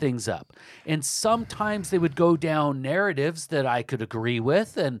making things up. And sometimes they would go down narratives that I could agree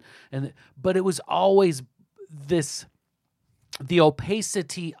with, but it was always the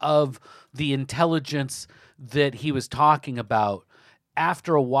opacity of the intelligence that he was talking about.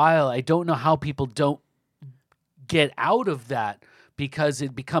 After a while, I don't know how people don't get out of that, because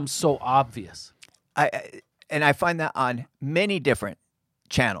it becomes so obvious. I find that on many different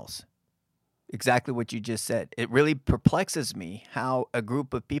channels. Exactly what you just said. It really perplexes me how a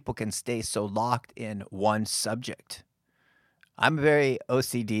group of people can stay so locked in one subject. I'm very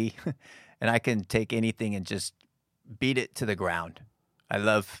OCD, and I can take anything and just beat it to the ground. I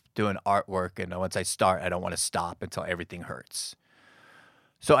love doing artwork, and once I start, I don't want to stop until everything hurts.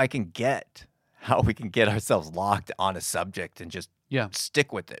 So I can get how we can get ourselves locked on a subject and just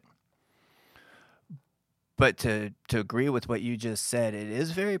stick with it. But to agree with what you just said, it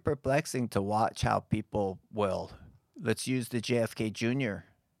is very perplexing to watch how people will. Let's use the JFK Jr.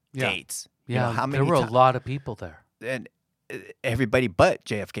 dates. Yeah, you know, how many there were a lot of people there. And everybody but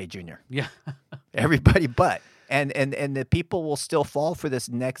JFK Jr. Yeah. Everybody but. And the people will still fall for this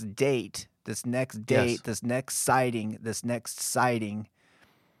next date, this next sighting.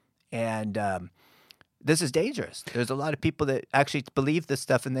 And this is dangerous. There's a lot of people that actually believe this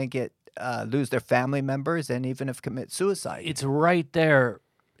stuff, and they get lose their family members and even have commit suicide. It's right there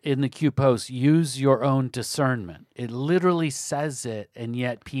in the Q post. Use your own discernment. It literally says it, and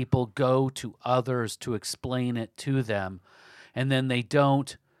yet people go to others to explain it to them, and then they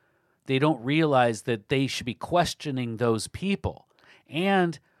don't realize that they should be questioning those people.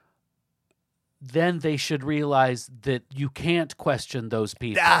 And then they should realize that you can't question those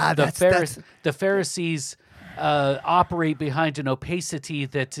people. The Pharisees operate behind an opacity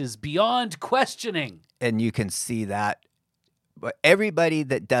that is beyond questioning. And you can see that. But everybody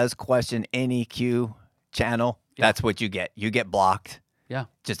that does question any Q channel, that's what you get. You get blocked. Yeah.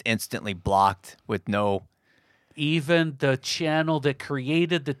 Just instantly blocked with no... Even the channel that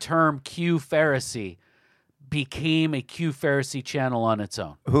created the term Q Pharisee became a Q Pharisee channel on its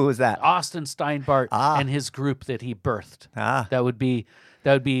own. Who was that? Austin Steinbart and his group that he birthed. That would be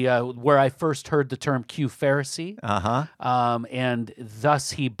where I first heard the term Q Pharisee. And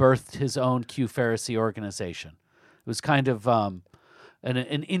thus he birthed his own Q Pharisee organization. It was kind of an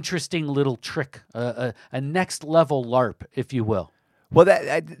interesting little trick, a next level LARP, if you will. Well,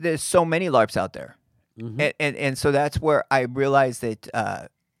 there's so many LARPs out there. Mm-hmm. And so that's where I realized that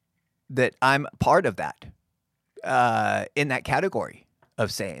that I'm part of that. In that category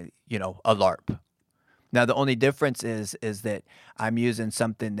of saying, a LARP. Now, the only difference is that I'm using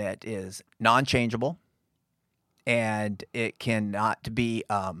something that is non-changeable, and it cannot be,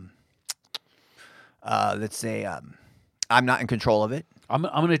 let's say, I'm not in control of it. I'm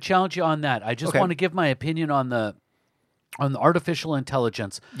going to challenge you on that. I just want to give my opinion on the artificial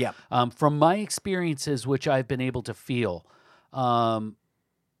intelligence. Yeah. From my experiences, which I've been able to feel,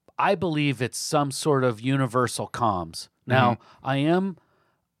 I believe it's some sort of universal comms. Now, I am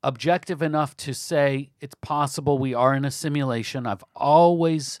objective enough to say it's possible we are in a simulation. I've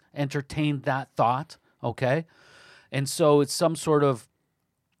always entertained that thought, okay? And so it's some sort of,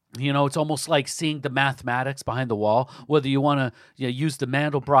 it's almost like seeing the mathematics behind the wall. Whether you want to use the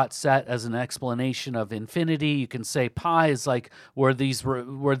Mandelbrot set as an explanation of infinity, you can say pi is like where these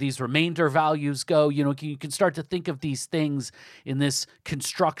remainder values go. You can start to think of these things in this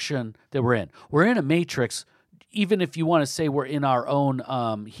construction that we're in. We're in a matrix. even if you want to say we're in our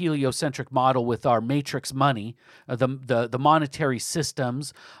own heliocentric model with our matrix money, the monetary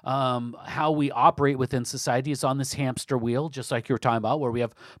systems, how we operate within society is on this hamster wheel, just like you were talking about, where we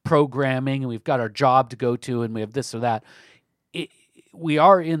have programming and we've got our job to go to and we have this or that. We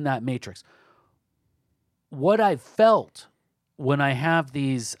are in that matrix. What I've felt when I have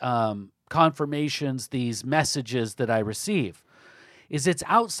these confirmations, these messages that I receive, is it's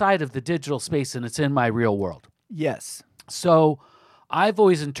outside of the digital space and it's in my real world. Yes. So I've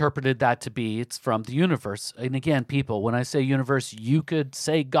always interpreted that to be it's from the universe. And again, people, when I say universe, you could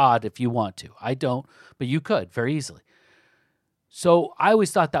say God if you want to. I don't, but you could very easily. So I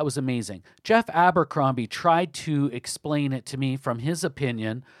always thought that was amazing. Jeff Abercrombie tried to explain it to me from his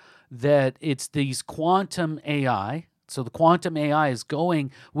opinion that it's these quantum AI. So the quantum AI is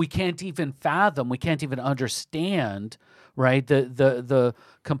going, we can't even fathom, we can't even understand, right? The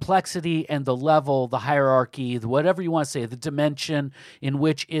complexity and the level, the hierarchy, whatever you want to say, the dimension in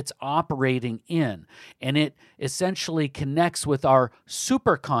which it's operating in. And it essentially connects with our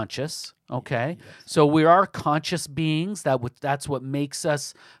superconscious, okay? Yes. So we are conscious beings. That's what makes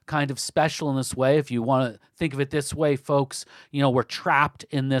us kind of special in this way. If you want to think of it this way, folks, we're trapped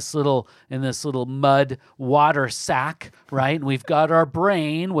in this little mud water sack, right? And we've got our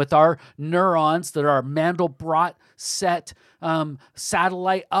brain with our neurons that are Mandelbrot set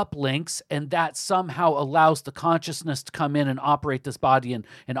satellite uplinks, and that somehow allows the consciousness to come in and operate this body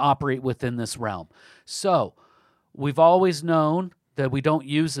and operate within this realm. So we've always known that we don't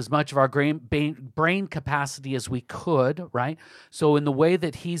use as much of our brain capacity as we could, right? So in the way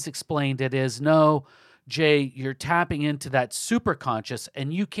that he's explained it is, no, Jay, you're tapping into that superconscious,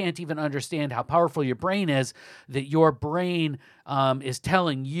 and you can't even understand how powerful your brain is, that your brain is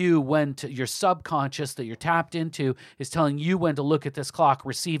telling you when to, your subconscious that you're tapped into is telling you when to look at this clock,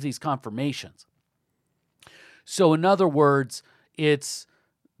 receive these confirmations. So in other words, it's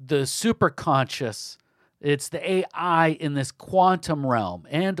the superconscious, it's the AI in this quantum realm.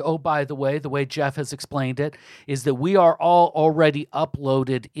 And, oh, by the way Jeff has explained it, is that we are all already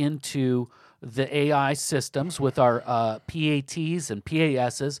uploaded into the AI systems with our PATs and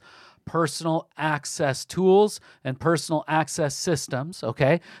PASs, personal access tools and personal access systems,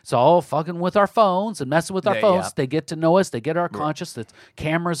 okay? So all fucking with our phones and messing with our phones. Yeah. They get to know us. They get our conscious. The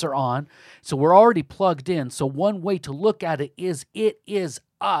cameras are on. So we're already plugged in. So one way to look at it is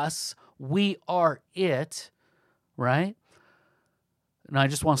us. We are it, right? And I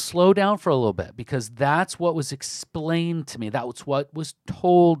just want to slow down for a little bit because that's what was explained to me. That was what was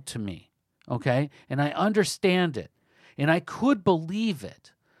told to me. Okay, and I understand it, and I could believe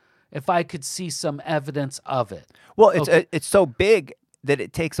it if I could see some evidence of it. Well, it's so big that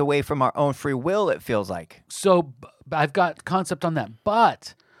it takes away from our own free will, it feels like. So I've got concept on that,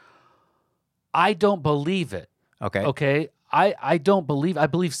 but I don't believe it. Okay. Okay, I don't believe. I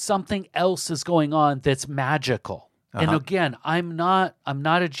believe something else is going on that's magical. Uh-huh. And again, I'm not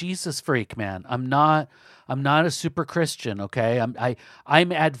a Jesus freak, man. I'm not a super Christian, okay?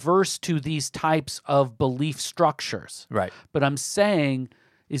 I'm adverse to these types of belief structures. Right. But I'm saying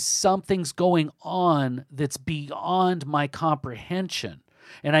is something's going on that's beyond my comprehension.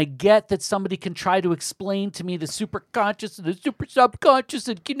 And I get that somebody can try to explain to me the super conscious and the super subconscious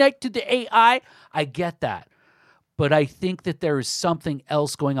and connect to the AI. I get that. But I think that there is something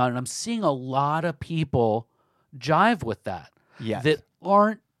else going on. And I'm seeing a lot of people jive with that. Yes. That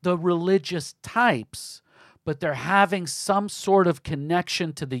aren't the religious types, but they're having some sort of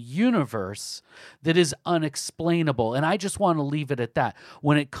connection to the universe that is unexplainable. And I just want to leave it at that.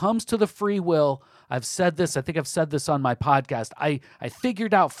 When it comes to the free will, I've said this, I think I've said this on my podcast, I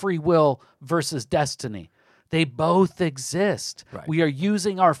figured out free will versus destiny. They both exist. Right. We are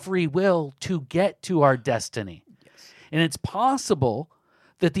using our free will to get to our destiny. Yes. And it's possible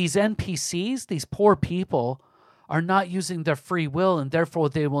that these NPCs, these poor people, are not using their free will, and therefore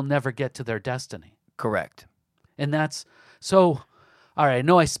they will never get to their destiny. Correct. And that's so. All right, I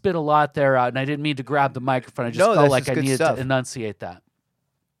know I spit a lot there out, and I didn't mean to grab the microphone. I just felt like I needed to enunciate that.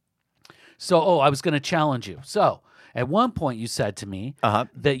 So, I was going to challenge you. So, at one point, you said to me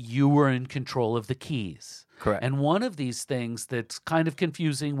that you were in control of the keys. Correct. And one of these things that's kind of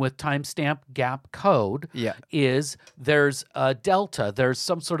confusing with timestamp gap code is there's a delta. There's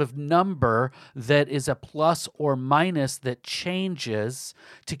some sort of number that is a plus or minus that changes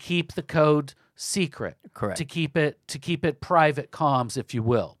to keep the code secret. Correct. To keep it private comms, if you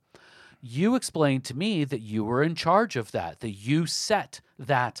will. You explained to me that you were in charge of that you set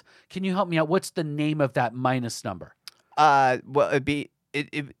that. Can you help me out? What's the name of that minus number? Well, it'd be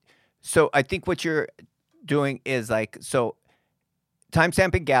so I think what you're doing is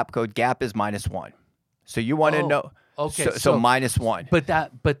timestamp and gap code. Gap is -1. So you want to know. Okay. So -1.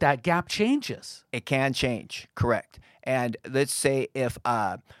 But that gap changes. It can change, correct. And let's say if,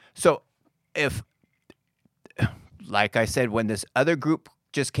 like I said, when this other group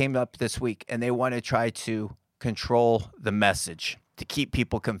just came up this week and they want to try to control the message to keep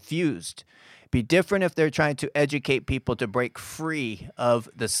people confused, be different if they're trying to educate people to break free of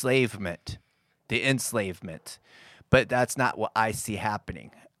the enslavement. But that's not what I see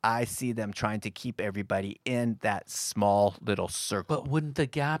happening. I see them trying to keep everybody in that small little circle. But wouldn't the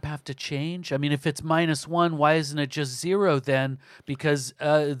gap have to change? I mean, if it's -1, why isn't it just 0 then? Because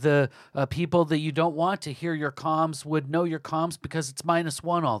the people that you don't want to hear your comms would know your comms because it's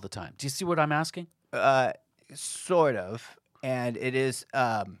 -1 all the time. Do you see what I'm asking? Sort of. And it is...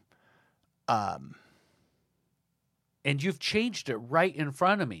 And you've changed it right in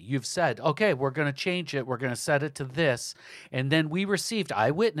front of me. You've said, okay, we're going to change it. We're going to set it to this. And then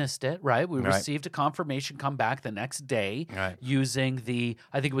I witnessed it, right? We received a confirmation come back the next day using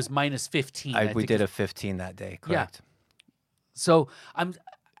I think it was -15. We did a 15 that day, correct. Yeah. So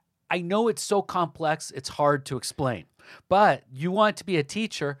I know it's so complex, it's hard to explain. But you want to be a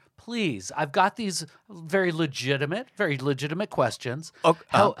teacher, please. I've got these very legitimate questions.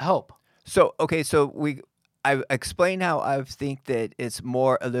 Help. So I explained how I think that it's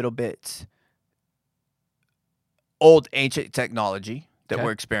more a little bit old, ancient technology that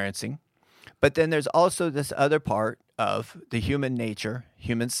we're experiencing. But then there's also this other part of the human nature,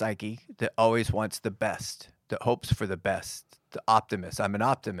 human psyche, that always wants the best, that hopes for the best, the optimist. I'm an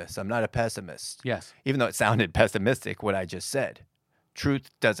optimist. I'm not a pessimist. Yes. Even though it sounded pessimistic, what I just said. Truth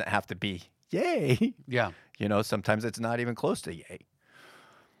doesn't have to be yay. Yeah. Sometimes it's not even close to yay.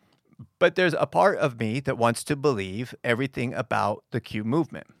 But there's a part of me that wants to believe everything about the Q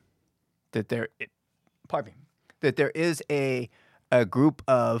movement. That there is a group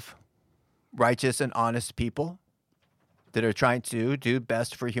of righteous and honest people that are trying to do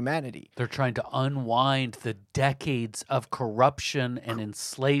best for humanity. They're trying to unwind the decades of corruption and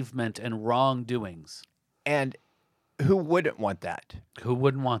enslavement and wrongdoings. And who wouldn't want that? Who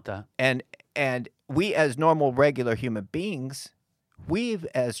wouldn't want that? And we as normal, regular human beings,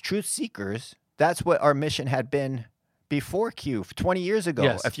 as truth seekers, that's what our mission had been before Q 20 years ago.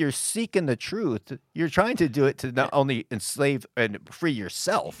 Yes. If you're seeking the truth, you're trying to do it to not only enslave and free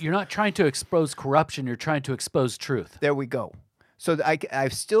yourself. You're not trying to expose corruption. You're trying to expose truth. There we go. So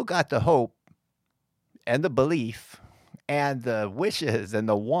I've still got the hope and the belief and the wishes and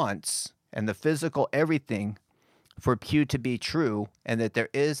the wants and the physical everything for Q to be true, and that there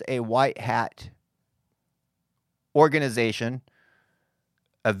is a white hat organization,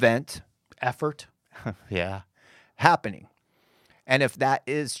 event, effort, happening. And if that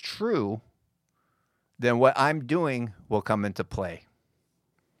is true, then what I'm doing will come into play.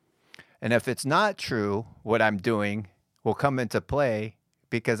 And if it's not true, what I'm doing will come into play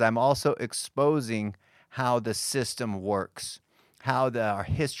because I'm also exposing how the system works, how our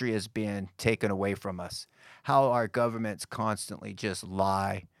history is being taken away from us, how our governments constantly just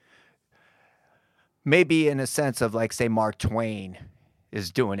lie. Maybe in a sense of like, say, Mark Twain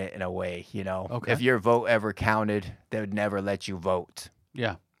is doing it in a way, Okay. If your vote ever counted, they would never let you vote.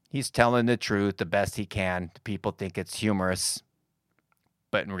 Yeah. He's telling the truth the best he can. People think it's humorous,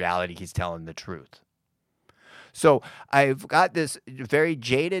 but in reality, he's telling the truth. So I've got this very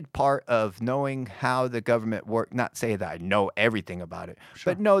jaded part of knowing how the government works. Not say that I know everything about it,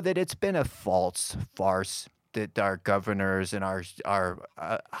 but know that it's been a false farce, that our governors and our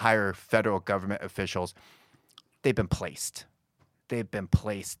higher federal government officials, they've been placed. They've been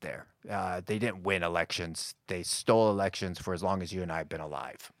placed there. They didn't win elections. They stole elections for as long as you and I have been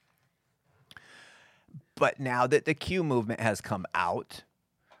alive. But now that the Q movement has come out,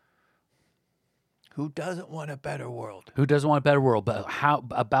 who doesn't want a better world? Who doesn't want a better world? But how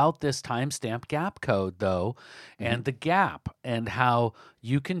about this timestamp gap code, though, and the gap, and how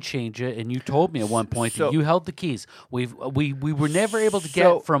you can change it? And you told me at one point that you held the keys. We were never able to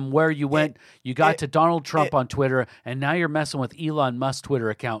get from where you went. You got to Donald Trump on Twitter, and now you're messing with Elon Musk's Twitter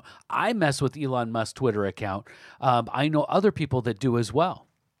account. I mess with Elon Musk's Twitter account. I know other people that do as well.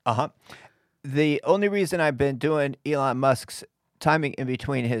 The only reason I've been doing Elon Musk's timing in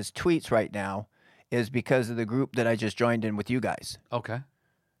between his tweets right now is because of the group that I just joined in with you guys. Okay.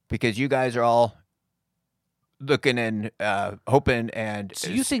 Because you guys are all looking and hoping and... So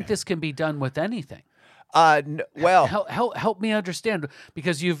you think this can be done with anything? Well... Help me understand,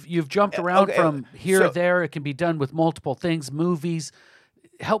 because you've jumped around from here to there. It can be done with multiple things, movies.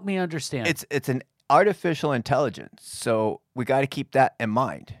 Help me understand. It's an artificial intelligence, so we got to keep that in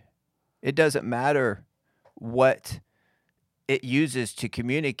mind. It doesn't matter what it uses to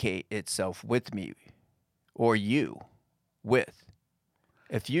communicate itself with me. or you with.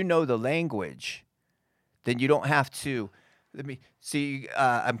 If you know the language, then you don't have to. Let me see.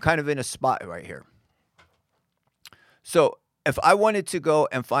 I'm kind of in a spot right here. So if I wanted to go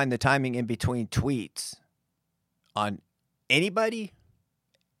and find the timing in between tweets on anybody,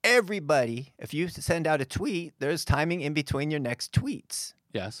 everybody, if you send out a tweet, there's timing in between your next tweets.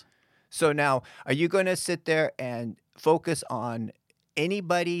 Yes. So now, are you going to sit there and focus on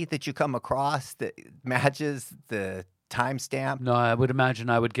anybody that you come across that matches the timestamp? No, I would imagine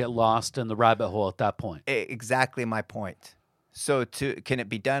I would get lost in the rabbit hole at that point. Exactly my point. So can it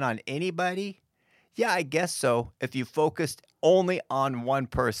be done on anybody? Yeah, I guess so. If you focused only on one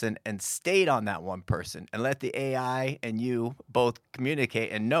person and stayed on that one person and let the AI and you both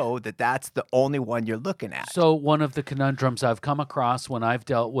communicate and know that that's the only one you're looking at. So one of the conundrums I've come across when I've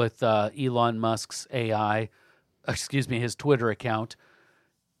dealt with Elon Musk's AI, his Twitter account,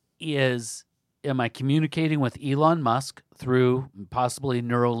 is, am I communicating with Elon Musk through possibly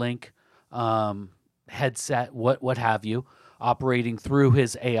Neuralink headset, what have you, operating through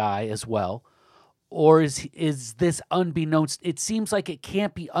his AI as well? Or is this unbeknownst? It seems like it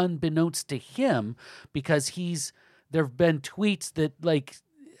can't be unbeknownst to him because there have been tweets that, like,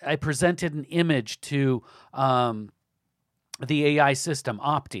 I presented an image to the AI system,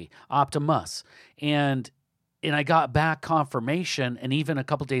 Optimus, and I got back confirmation, and even a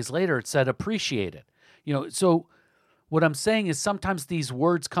couple days later it said appreciated. So what I'm saying is sometimes these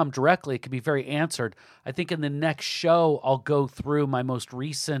words come directly. It can be very answered. I think in the next show I'll go through my most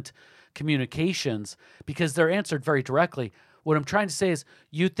recent communications because they're answered very directly. What I'm trying to say is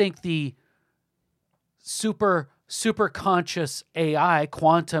you think the super conscious AI,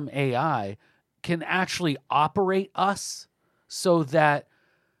 quantum AI, can actually operate us so that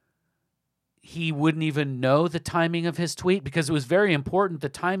he wouldn't even know the timing of his tweet, because it was very important. The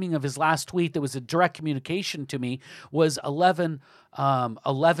timing of his last tweet that was a direct communication to me was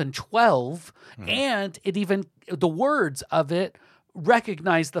 11:12, and it even, the words of it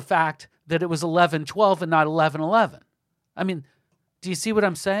recognize the fact that it was 11:12 and not 11:11. I mean, do you see what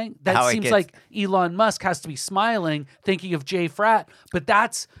I'm saying? That seems like Elon Musk has to be smiling, thinking of Jay Frat, but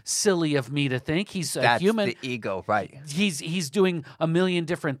that's silly of me to think. He's a human. That's the ego, right? He's doing a million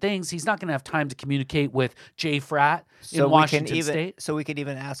different things. He's not going to have time to communicate with Jay Frat in Washington State. So we could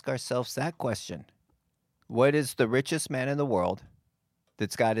even ask ourselves that question. What is the richest man in the world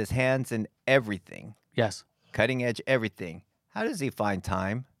that's got his hands in everything? Yes. Cutting edge everything. How does he find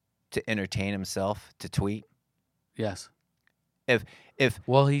time to entertain himself, to tweet? Yes. If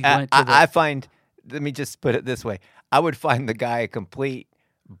well, he went to I find, let me just put it this way. I would find the guy complete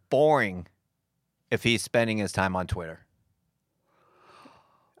boring if he's spending his time on Twitter.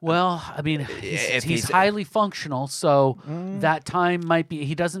 Well, I mean, he's highly functional, so that time might be,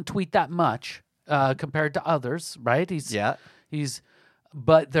 he doesn't tweet that much compared to others, right?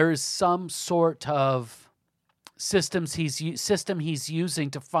 But there's some sort of system he's using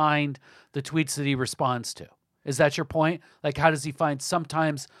to find the tweets that he responds to. Is that your point? Like, how does he find?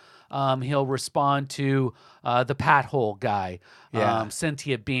 Sometimes he'll respond to the Pat Hole guy,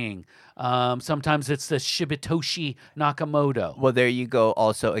 sentient being. Sometimes it's the Shibitoshi Nakamoto. Well, there you go.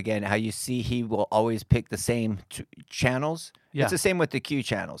 Also, again, how you see he will always pick the same channels. Yeah. It's the same with the Q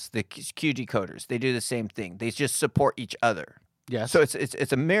channels, the Q decoders. They do the same thing. They just support each other. Yes. So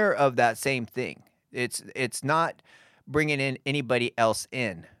it's a mirror of that same thing. It's not bringing in anybody else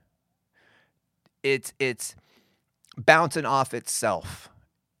in. It's bouncing off itself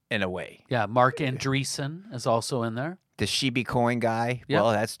in a way. Yeah, Mark Andreessen is also in there. The Shibi Coin guy. Yep.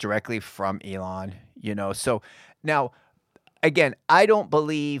 Well, that's directly from Elon, So now, again, I don't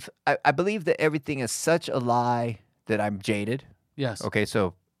believe, I believe that everything is such a lie that I'm jaded. Yes. Okay,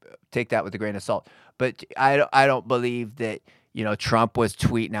 so take that with a grain of salt. But I don't believe that, Trump was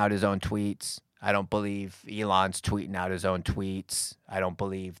tweeting out his own tweets. I don't believe Elon's tweeting out his own tweets. I don't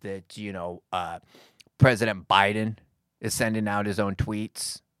believe that, President Biden is sending out his own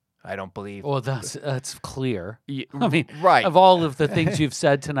tweets. I don't believe. Well, that's clear. I mean, right. Of all of the things you've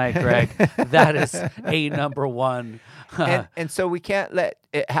said tonight, Greg, that is a number one. and so we can't let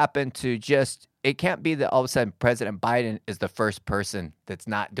it happen to just. It can't be that all of a sudden President Biden is the first person that's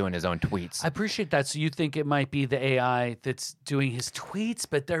not doing his own tweets. I appreciate that. So you think it might be the AI that's doing his tweets,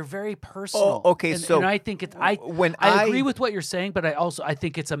 but they're very personal. Oh, okay. And I think I agree with what you're saying, but I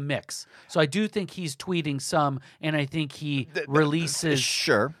think it's a mix. So I do think he's tweeting some, and I think he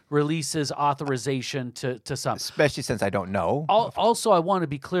releases authorization to some. Especially since I don't know. Also, I want to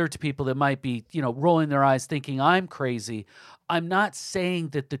be clear to people that might be rolling their eyes, thinking I'm crazy. I'm not saying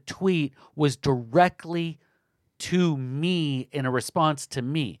that the tweet was directly to me in a response to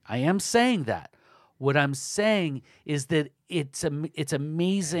me. I am saying that. What I'm saying is that it's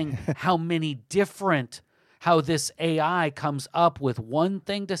amazing how many different, how this AI comes up with one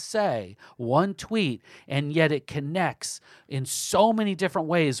thing to say, one tweet, and yet it connects in so many different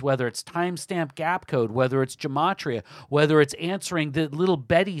ways, whether it's timestamp gap code, whether it's gematria, whether it's answering the little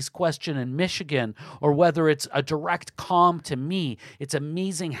Betty's question in Michigan, or whether it's a direct comm to me. It's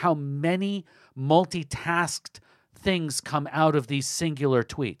amazing how many multitasked things come out of these singular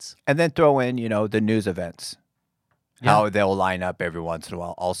tweets. And then throw in, the news events, how they'll line up every once in a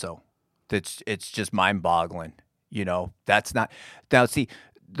while also. It's just mind-boggling, That's not now. See,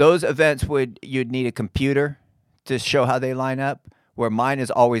 those events you'd need a computer to show how they line up. Where mine is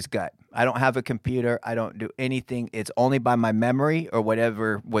always gut. I don't have a computer. I don't do anything. It's only by my memory or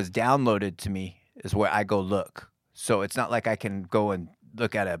whatever was downloaded to me is where I go look. So it's not like I can go and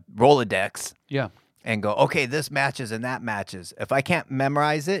look at a Rolodex. Yeah. And go, okay, this matches and that matches. If I can't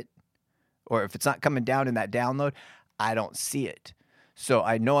memorize it, or if it's not coming down in that download, I don't see it. So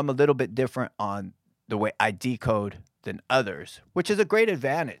I know I'm a little bit different on the way I decode than others, which is a great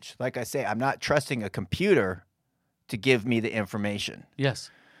advantage. Like I say, I'm not trusting a computer to give me the information. Yes.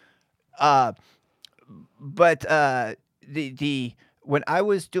 But when I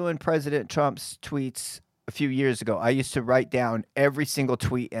was doing President Trump's tweets a few years ago, I used to write down every single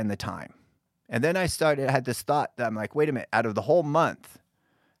tweet and the time. And then I had this thought that I'm like, wait a minute, out of the whole month,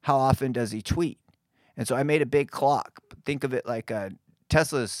 how often does he tweet? And so I made a big clock. Think of it like a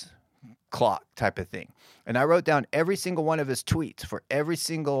Tesla's clock type of thing. And I wrote down every single one of his tweets for every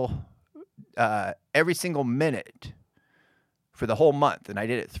single minute for the whole month. And I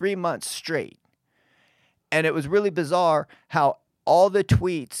did it 3 months straight. And it was really bizarre how all the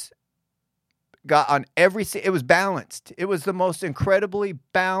tweets got on it was balanced. It was the most incredibly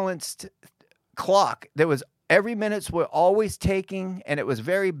balanced clock. Every minutes were always taking, and it was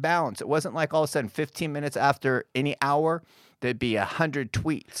very balanced. It wasn't like all of a sudden 15 minutes after any hour, there'd be 100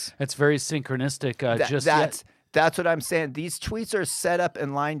 tweets. It's very synchronistic. That's what I'm saying. These tweets are set up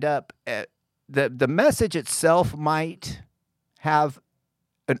and lined up. The message itself might have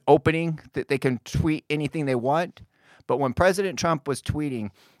an opening that they can tweet anything they want. But when President Trump was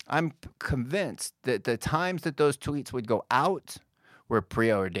tweeting, I'm convinced that the times that those tweets would go out were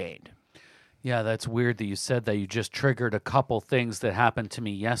preordained. Yeah, that's weird that you said that. You just triggered a couple things that happened to me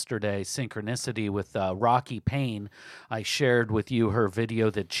yesterday. Synchronicity with Rocky Payne. I shared with you her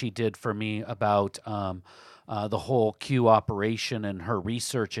video that she did for me about the whole Q operation and her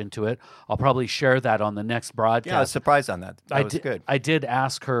research into it. I'll probably share that on the next broadcast. Yeah, I was surprised on that. That was good. I did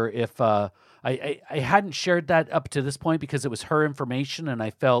ask her if I hadn't shared that up to this point because it was her information and I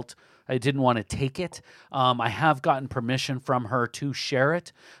felt I didn't want to take it. I have gotten permission from her to share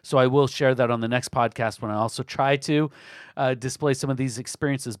it, so I will share that on the next podcast when I also try to display some of these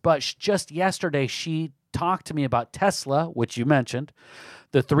experiences. But just yesterday, she talked to me about Tesla, which you mentioned,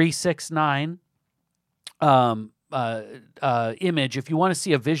 the 369 image. If you want to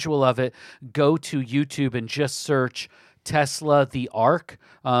see a visual of it, go to YouTube and just search Tesla the Arc.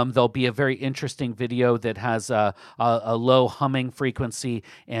 There'll be a very interesting video that has a low humming frequency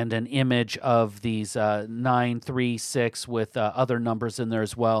and an image of these 936 with other numbers in there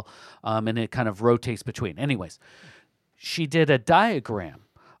as well, and it kind of rotates between. Anyways, she did a diagram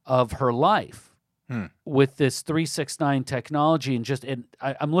of her life with this 369 technology, and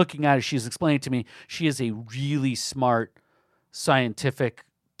I'm looking at it. She's explaining to me she is a really smart, scientific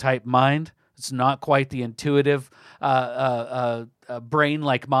type mind. It's not quite the intuitive brain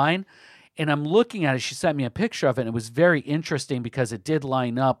like mine. And I'm looking at it. She sent me a picture of it, and it was very interesting because it did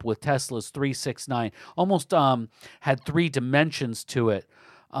line up with Tesla's 369. Almost had 3 dimensions to it.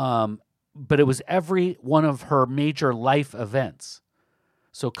 But it was every one of her major life events.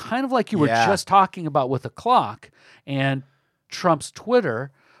 So kind of like you were just talking about with a clock and Trump's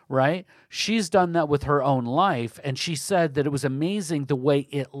Twitter, right? She's done that with her own life, and she said that it was amazing the way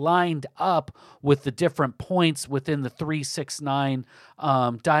it lined up with the different points within the 369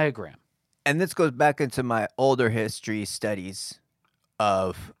 diagram. And this goes back into my older history studies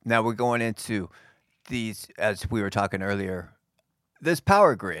of, now we're going into these, as we were talking earlier, this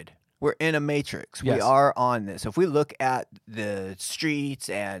power grid. We're in a matrix. Yes. We are on this. If we look at the streets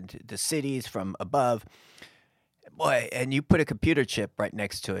and the cities from above, boy, and you put a computer chip right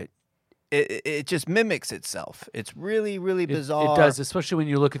next to it, it just mimics itself. It's really, really bizarre. It does, especially when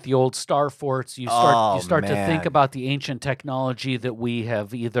you look at the old star forts. You start to think about the ancient technology that we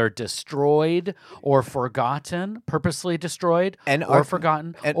have either destroyed or forgotten, purposely destroyed or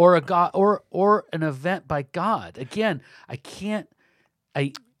forgotten, or an event by God. Again,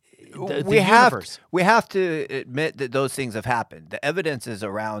 the we universe. have to admit that those things have happened. The evidence is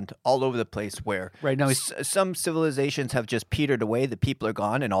around all over the place where Right now some civilizations have just petered away, the people are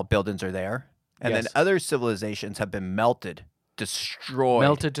gone, and all buildings are there. And then Yes. other civilizations have been melted,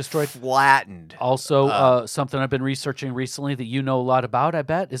 destroyed, destroyed. flattened. Also, something I've been researching recently that you know a lot about, I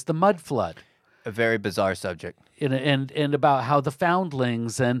bet, is the mud flood. A very bizarre subject. And about how the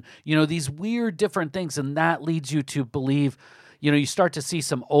foundlings and, these weird different things. And that leads you to believe, you start to see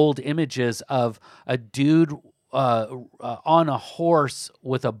some old images of a dude on a horse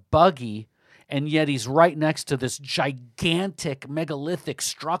with a buggy. And yet he's right next to this gigantic megalithic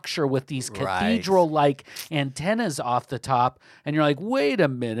structure with these cathedral-like antennas off the top. And you're like, wait a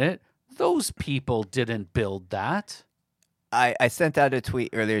minute, those people didn't build that. I sent out a tweet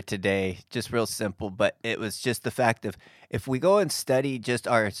earlier today, just real simple, but it was just the fact of if we go and study just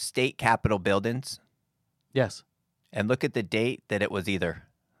our state capitol buildings Yes. and look at the date that it was either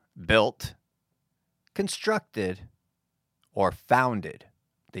built, constructed, or founded.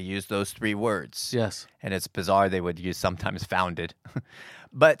 They use those three words. Yes. And it's bizarre they would use sometimes founded.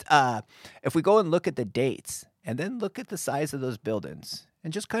 But if we go and look at the dates and then look at the size of those buildings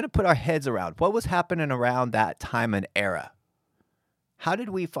and just kind of put our heads around what was happening around that time and era. How did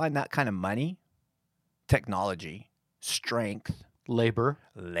we find that kind of money? Technology, strength, Labor.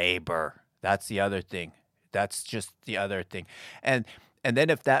 That's the other thing. That's just the other thing. And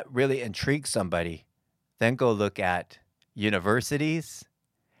then if that really intrigues somebody, then go look at universities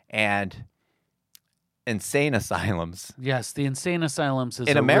and insane asylums. Yes, the insane asylums is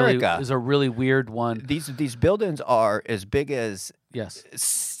In America. is a really weird one. These buildings are as big as Yes.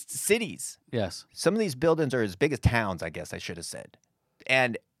 cities. Yes. Some of these buildings are as big as towns, I guess I should have said.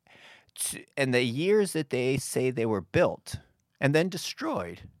 And the years that they say they were built and then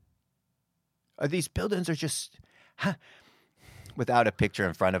destroyed, these buildings are just without a picture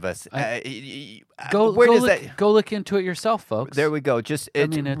in front of us. Go look into it yourself, folks. There we go. It's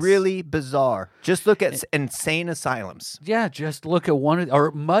really bizarre. Just look at insane asylums. Yeah, just look at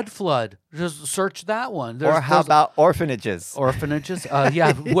or mud flood. Just search that one. Or how about orphanages? Orphanages?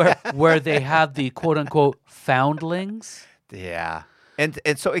 Yeah, where they have the quote unquote foundlings. Yeah. And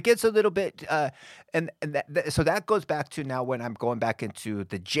so it gets a little bit, so that goes back to now when I'm going back into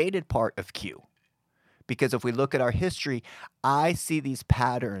the jaded part of Q. Because if we look at our history, I see these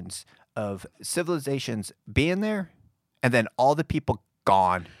patterns of civilizations being there and then all the people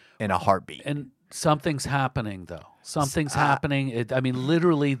gone in a heartbeat. And something's happening, though. Something's happening.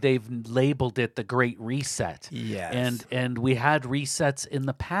 Literally, they've labeled it the Great Reset. Yes. And we had resets in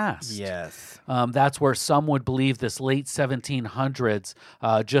the past. Yes. That's where some would believe this late 1700s,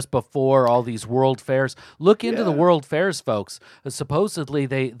 just before all these world fairs. Look into the world fairs, folks. Supposedly,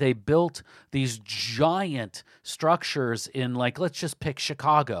 they built these giant structures in, let's just pick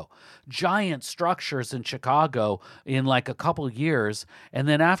Chicago. Giant structures in Chicago in a couple years. And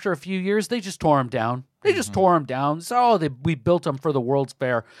then after a few years, they just tore them down. They just tore them down. So we built them for the World's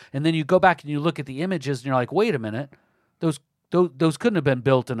Fair. And then you go back and you look at the images and you're like, wait a minute. Those couldn't have been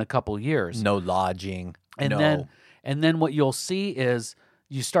built in a couple years. No lodging. And then what you'll see is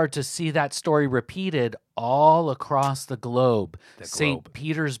you start to see that story repeated all across the globe. St.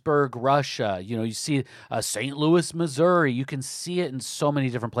 Petersburg, Russia. You see St. Louis, Missouri. You can see it in so many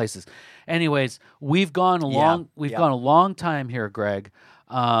different places. Anyways, we've gone a long time here, Greg.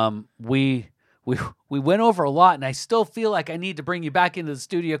 We went over a lot, and I still feel like I need to bring you back into the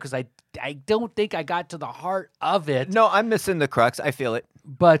studio because I don't think I got to the heart of it. No, I'm missing the crux. I feel it.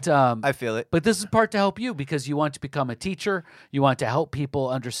 But I feel it. But this is part to help you because you want to become a teacher. You want to help people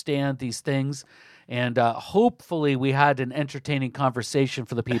understand these things. And hopefully we had an entertaining conversation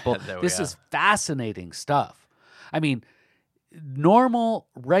for the people. This is fascinating stuff. Normal,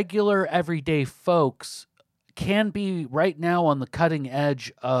 regular, everyday folks can be right now on the cutting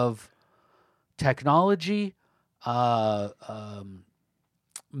edge of technology,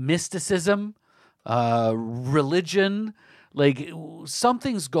 mysticism, religion.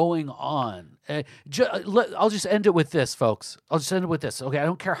 Something's going on. I'll just end it with this, folks. Okay, I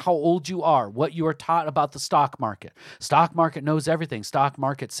don't care how old you are, what you are taught about the stock market. Stock market knows everything. Stock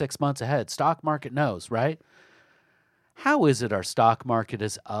market 6 months ahead. Stock market knows, right? How is it our stock market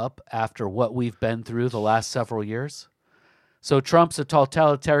is up after what we've been through the last several years? So Trump's a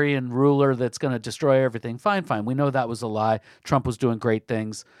totalitarian ruler that's going to destroy everything. Fine. We know that was a lie. Trump was doing great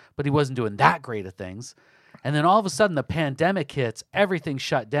things, but he wasn't doing that great of things. And then all of a sudden the pandemic hits, everything's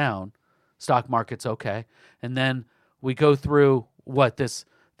shut down. Stock market's okay. And then we go through this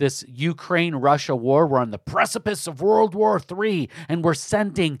this Ukraine-Russia war. We're on the precipice of World War III, and we're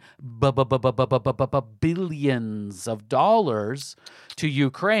sending billions of dollars to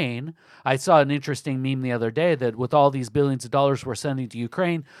Ukraine. I saw an interesting meme the other day that with all these billions of dollars we're sending to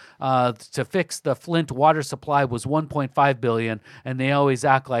Ukraine to fix the Flint water supply was $1.5 billion, and they always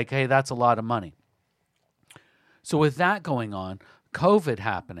act like, hey, that's a lot of money. So with that going on, COVID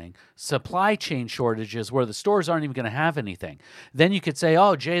happening, supply chain shortages where the stores aren't even going to have anything. Then you could say,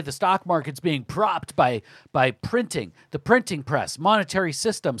 oh, Jay, the stock market's being propped by printing, the printing press, monetary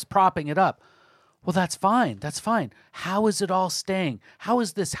systems propping it up. Well, that's fine. That's fine. How is it all staying? How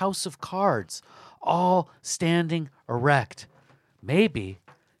is this house of cards all standing erect? Maybe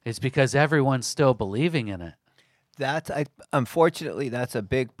it's because everyone's still believing in it. Unfortunately, that's a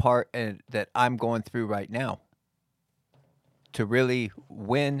big part that I'm going through right now. To really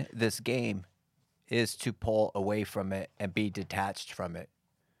win this game is to pull away from it and be detached from it.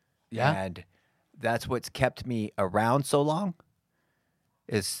 Yeah. And that's what's kept me around so long,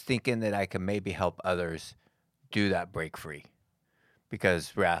 is thinking that I can maybe help others do that break free.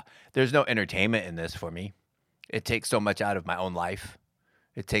 Because there's no entertainment in this for me. It takes so much out of my own life.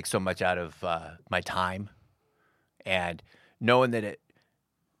 It takes so much out of my time. And knowing that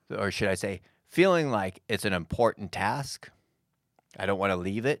or should I say, feeling like it's an important task, I don't want to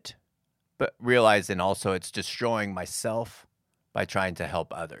leave it, but realizing also it's destroying myself by trying to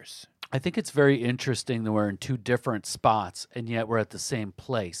help others. I think it's very interesting that we're in two different spots and yet we're at the same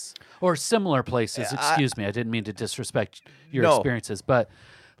place or similar places. Excuse me. I didn't mean to disrespect your experiences, but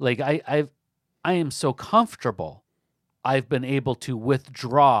like I am so comfortable. I've been able to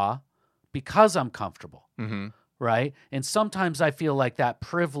withdraw because I'm comfortable. Mm-hmm. Right. And sometimes I feel like that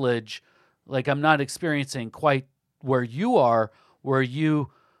privilege, like I'm not experiencing quite where you are, where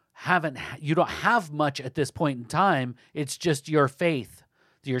you don't have much at this point in time. It's just your faith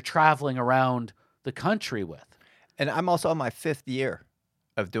that you're traveling around the country with. And I'm also on my 5th year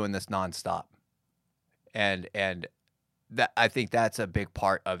of doing this nonstop. And that, I think that's a big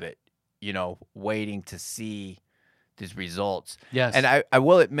part of it, waiting to see these results. Yes. And I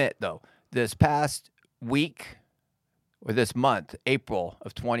will admit, though, this past week or this month, April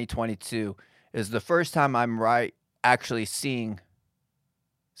of 2022, is the first time I'm actually seeing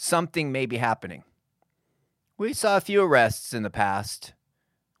something maybe happening. We saw a few arrests in the past.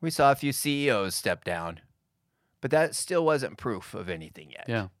 We saw a few CEOs step down. But that still wasn't proof of anything yet.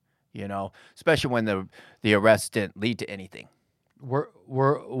 Yeah. Especially when the arrests didn't lead to anything. We're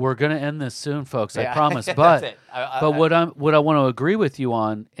going to end this soon, folks. Yeah. I promise. But That's it. but what I want to agree with you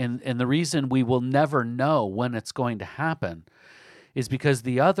on, and the reason we will never know when it's going to happen, is because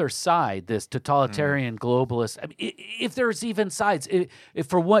the other side, this totalitarian globalist, I mean, if there's even sides, if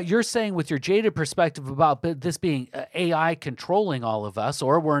for what you're saying with your jaded perspective about this being AI controlling all of us,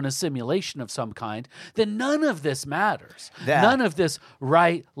 or we're in a simulation of some kind, then none of this matters. None of this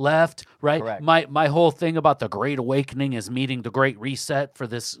right, left, right. Correct. My whole thing about the Great Awakening is meeting the Great Reset for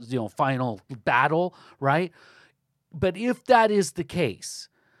this final battle, right? But if that is the case,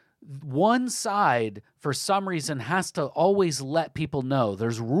 one side, for some reason, has to always let people know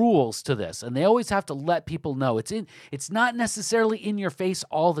there's rules to this, and they always have to let people know. It's not necessarily in your face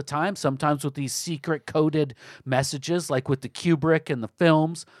all the time, sometimes with these secret coded messages, like with the Kubrick and the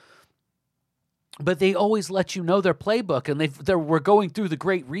films, but they always let you know their playbook, and we're going through the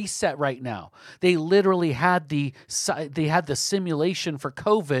Great Reset right now. They literally had the simulation for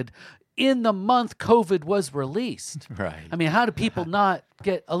COVID in the month COVID was released. Right. I mean, how do people not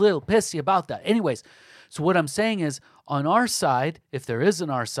get a little pissy about that? Anyways, so what I'm saying is, on our side, if there is an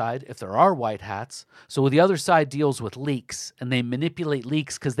our side, if there are white hats, so the other side deals with leaks, and they manipulate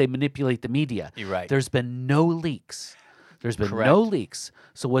leaks because they manipulate the media. You're right. There's been no leaks. There's been Correct. no leaks.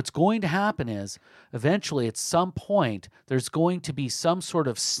 So what's going to happen is, eventually, at some point, there's going to be some sort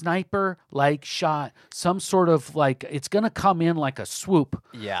of sniper-like shot, some sort of it's going to come in like a swoop.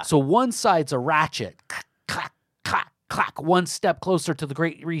 Yeah. So one side's a ratchet, clack, clack, clack, one step closer to the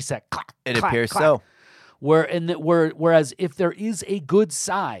Great Reset, clack, It clack, appears clack. so. Whereas if there is a good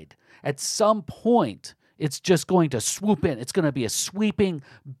side, at some point, it's just going to swoop in. It's going to be a sweeping,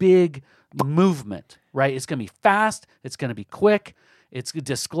 big movement, right? It's going to be fast. It's going to be quick.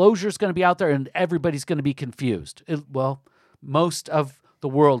 Disclosure is going to be out there, and everybody's going to be confused. Most of the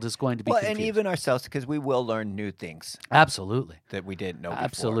world is going to be confused. And even ourselves, because we will learn new things. Absolutely. That we didn't know before.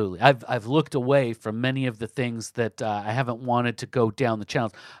 Absolutely. I've looked away from many of the things that I haven't wanted to go down the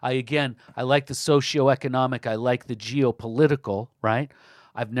channels. I like the socioeconomic. I like the geopolitical, right?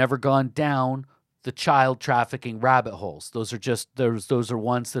 I've never gone down the child trafficking rabbit holes. Those are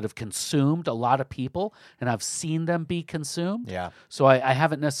ones that have consumed a lot of people, and I've seen them be consumed. Yeah. So I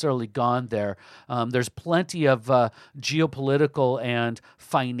haven't necessarily gone there. There's plenty of geopolitical and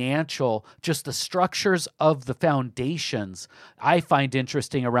financial, just the structures of the foundations I find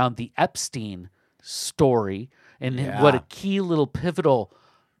interesting around the Epstein story and what a key little pivotal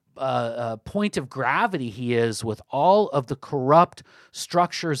point of gravity he is with all of the corrupt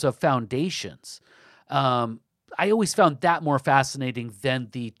structures of foundations. I always found that more fascinating than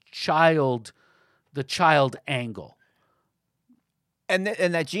the child angle. And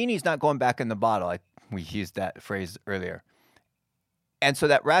that genie's not going back in the bottle. We used that phrase earlier. And so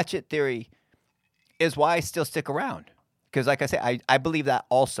that ratchet theory is why I still stick around. Because like I say, I believe that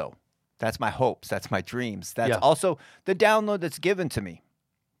also. That's my hopes. That's my dreams. That's also the download that's given to me.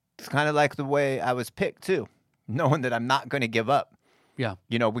 It's kind of like the way I was picked too, knowing that I'm not going to give up. Yeah.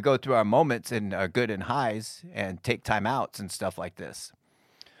 You know, we go through our moments and good and highs and take time outs and stuff like this.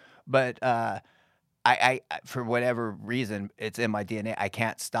 But I for whatever reason, it's in my DNA. I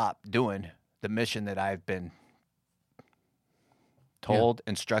can't stop doing the mission that I've been told,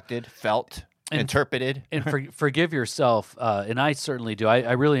 instructed, felt, interpreted. And forgive yourself, and I certainly do.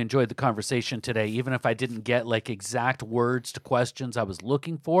 I really enjoyed the conversation today, even if I didn't get like exact words to questions I was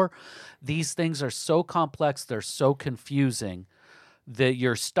looking for. These things are so complex, they're so confusing that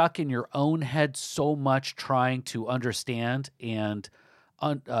you're stuck in your own head so much trying to understand and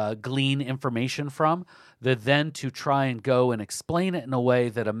glean information from, that then to try and go and explain it in a way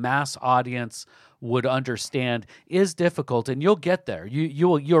that a mass audience would understand is difficult, and you'll get there.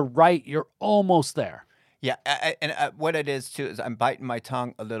 You're right. You're almost there. Yeah, and what it is too is I'm biting my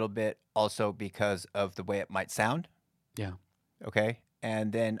tongue a little bit, also because of the way it might sound. Yeah. Okay,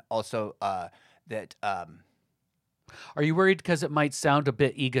 and then also that. Are you worried because it might sound a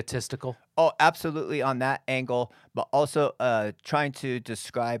bit egotistical? Oh, absolutely on that angle, but also trying to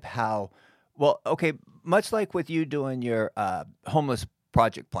describe how. Well, okay, much like with you doing your homeless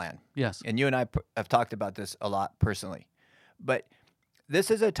project plan. Yes. And you and I have talked about this a lot personally. But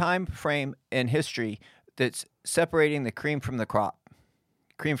this is a time frame in history that's separating the cream from the crop,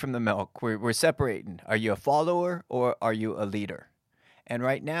 cream from the milk. We're separating. Are you a follower or are you a leader? And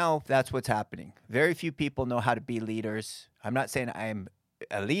right now, that's what's happening. Very few people know how to be leaders. I'm not saying I'm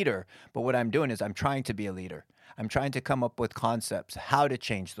a leader, but what I'm doing is I'm trying to be a leader. I'm trying to come up with concepts, how to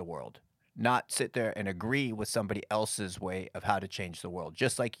change the world. Not sit there and agree with somebody else's way of how to change the world.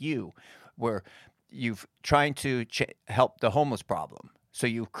 Just like you, where you've trying to help the homeless problem. So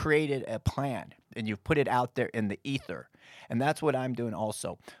you've created a plan and you've put it out there in the ether. And that's what I'm doing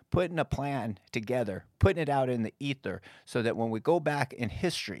also. Putting a plan together, putting it out in the ether so that when we go back in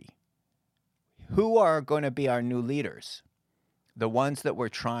history, who are going to be our new leaders? The ones that were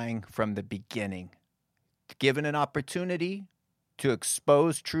trying from the beginning. Given an opportunity to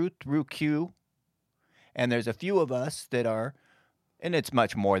expose truth through Q. And there's a few of us that are, and it's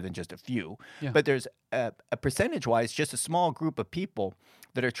much more than just a few, but there's a percentage-wise, just a small group of people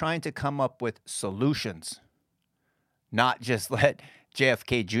that are trying to come up with solutions, not just let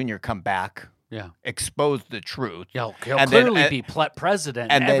JFK Jr. come back, expose the truth. He'll clearly be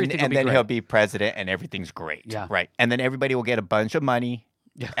president, and everything will be great. He'll be president, and everything's great. Yeah. Right. And then everybody will get a bunch of money.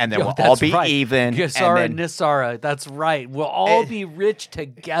 Yeah. And then we'll all be even. Yasara and Nisara, that's right. We'll all be rich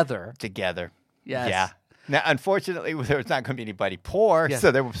together. Together. Yes. Yeah. Now, unfortunately, there's not going to be anybody poor,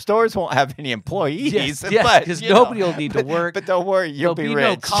 so the stores won't have any employees. Yes, because nobody will need to work. But don't worry, you'll be rich.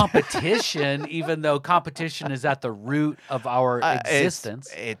 There'll be no competition, even though competition is at the root of our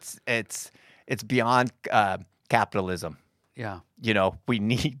existence. It's beyond capitalism. Yeah. You know, we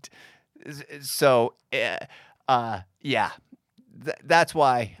need. So, that's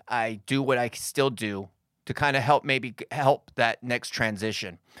why I do what I still do to kind of help that next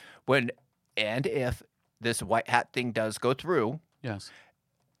transition. When and if this white hat thing does go through, yes,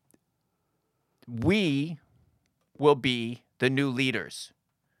 we will be the new leaders.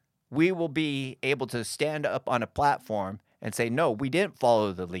 We will be able to stand up on a platform and say, no, we didn't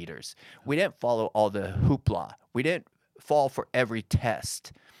follow the leaders. We didn't follow all the hoopla. We didn't fall for every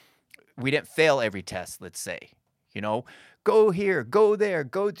test. We didn't fail every test, let's say. You know, go here, go there,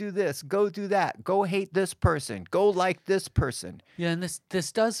 go do this, go do that, go hate this person, go like this person. Yeah, and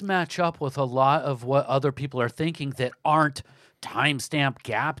this does match up with a lot of what other people are thinking that aren't timestamp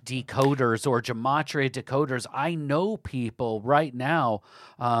gap decoders or gematria decoders. I know people right now,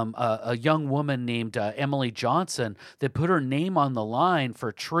 a young woman named Emily Johnson, that put her name on the line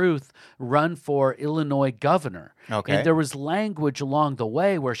for truth, run for Illinois governor. Okay. And there was language along the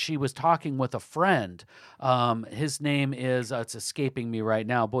way where she was talking with a friend. His name is it's escaping me right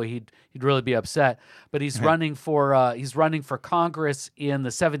now. Boy, he'd really be upset. But he's running for Congress in the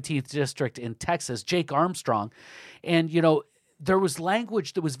 17th district in Texas. Jake Armstrong, and there was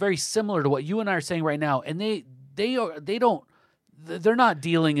language that was very similar to what you and I are saying right now, and they're not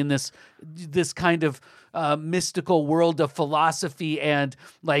dealing in this kind of mystical world of philosophy and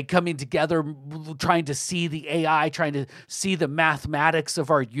like coming together, trying to see the AI, trying to see the mathematics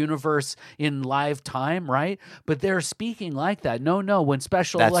of our universe in live time, right? But they're speaking like that. No, when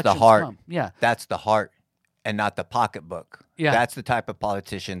special elections the heart. come. Yeah. That's the heart and not the pocketbook. Yeah. That's the type of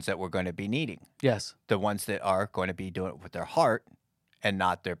politicians that we're going to be needing. Yes. The ones that are going to be doing it with their heart and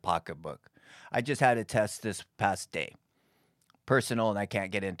not their pocketbook. I just had a test this past day. Personal, and I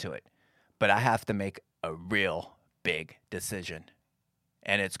can't get into it. But I have to make a real big decision.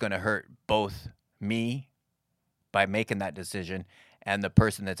 And it's going to hurt both me by making that decision and the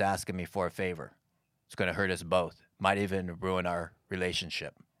person that's asking me for a favor. It's going to hurt us both. Might even ruin our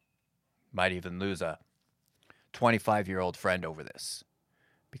relationship. Might even lose a 25-year-old friend over this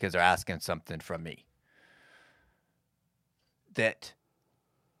because they're asking something from me that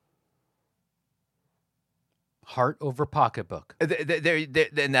heart over pocketbook.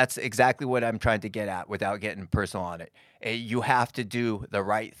 And that's exactly what I'm trying to get at without getting personal on it. You have to do the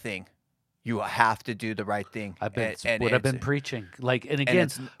right thing. You have to do the right thing. I've been preaching. Like, and again,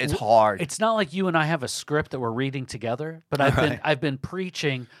 it's hard. It's not like you and I have a script that we're reading together, but I've been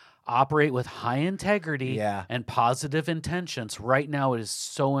preaching. Operate with high integrity and positive intentions. Right now, it is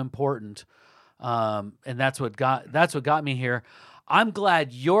so important, and that's what got me here. I'm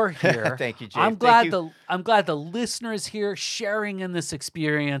glad you're here. Thank you, Jay. I'm glad the listener is here, sharing in this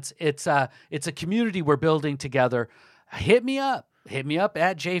experience. It's a community we're building together. Hit me up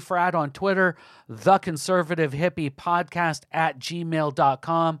at JFrad on Twitter, The Conservative Hippie Podcast at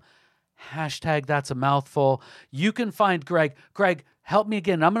gmail.com. # that's a mouthful. You can find Greg. Greg, help me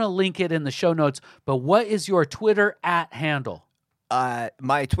again. I'm going to link it in the show notes, but what is your Twitter @handle?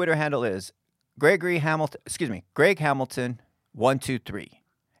 My Twitter handle is Greg Hamilton 123.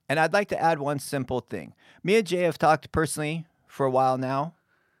 And I'd like to add one simple thing. Me and Jay have talked personally for a while now,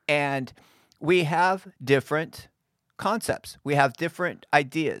 and we have different concepts. We have different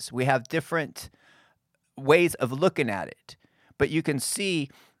ideas. We have different ways of looking at it. But you can see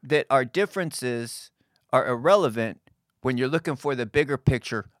that our differences are irrelevant when you're looking for the bigger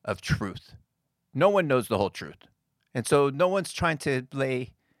picture of truth. No one knows the whole truth. And so nobody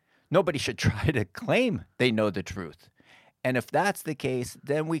should try to claim they know the truth. And if that's the case,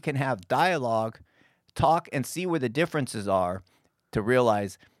 then we can have dialogue, talk, and see where the differences are to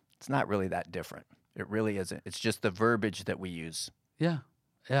realize it's not really that different. It really isn't. It's just the verbiage that we use. Yeah,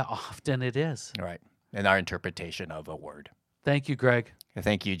 often it is. Right. And our interpretation of a word. Thank you, Greg.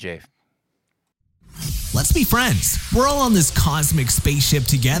 Thank you, Jay. Let's be friends. We're all on this cosmic spaceship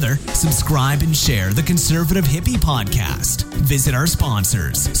together. Subscribe and share the Conservative Hippie Podcast. Visit our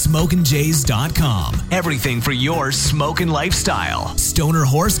sponsors, SmokinJays.com. Everything for your smoking lifestyle.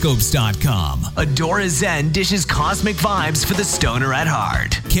 StonerHoroscopes.com. Adora Zen dishes cosmic vibes for the stoner at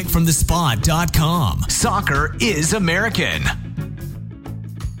heart. KickFromTheSpot.com. Soccer is American.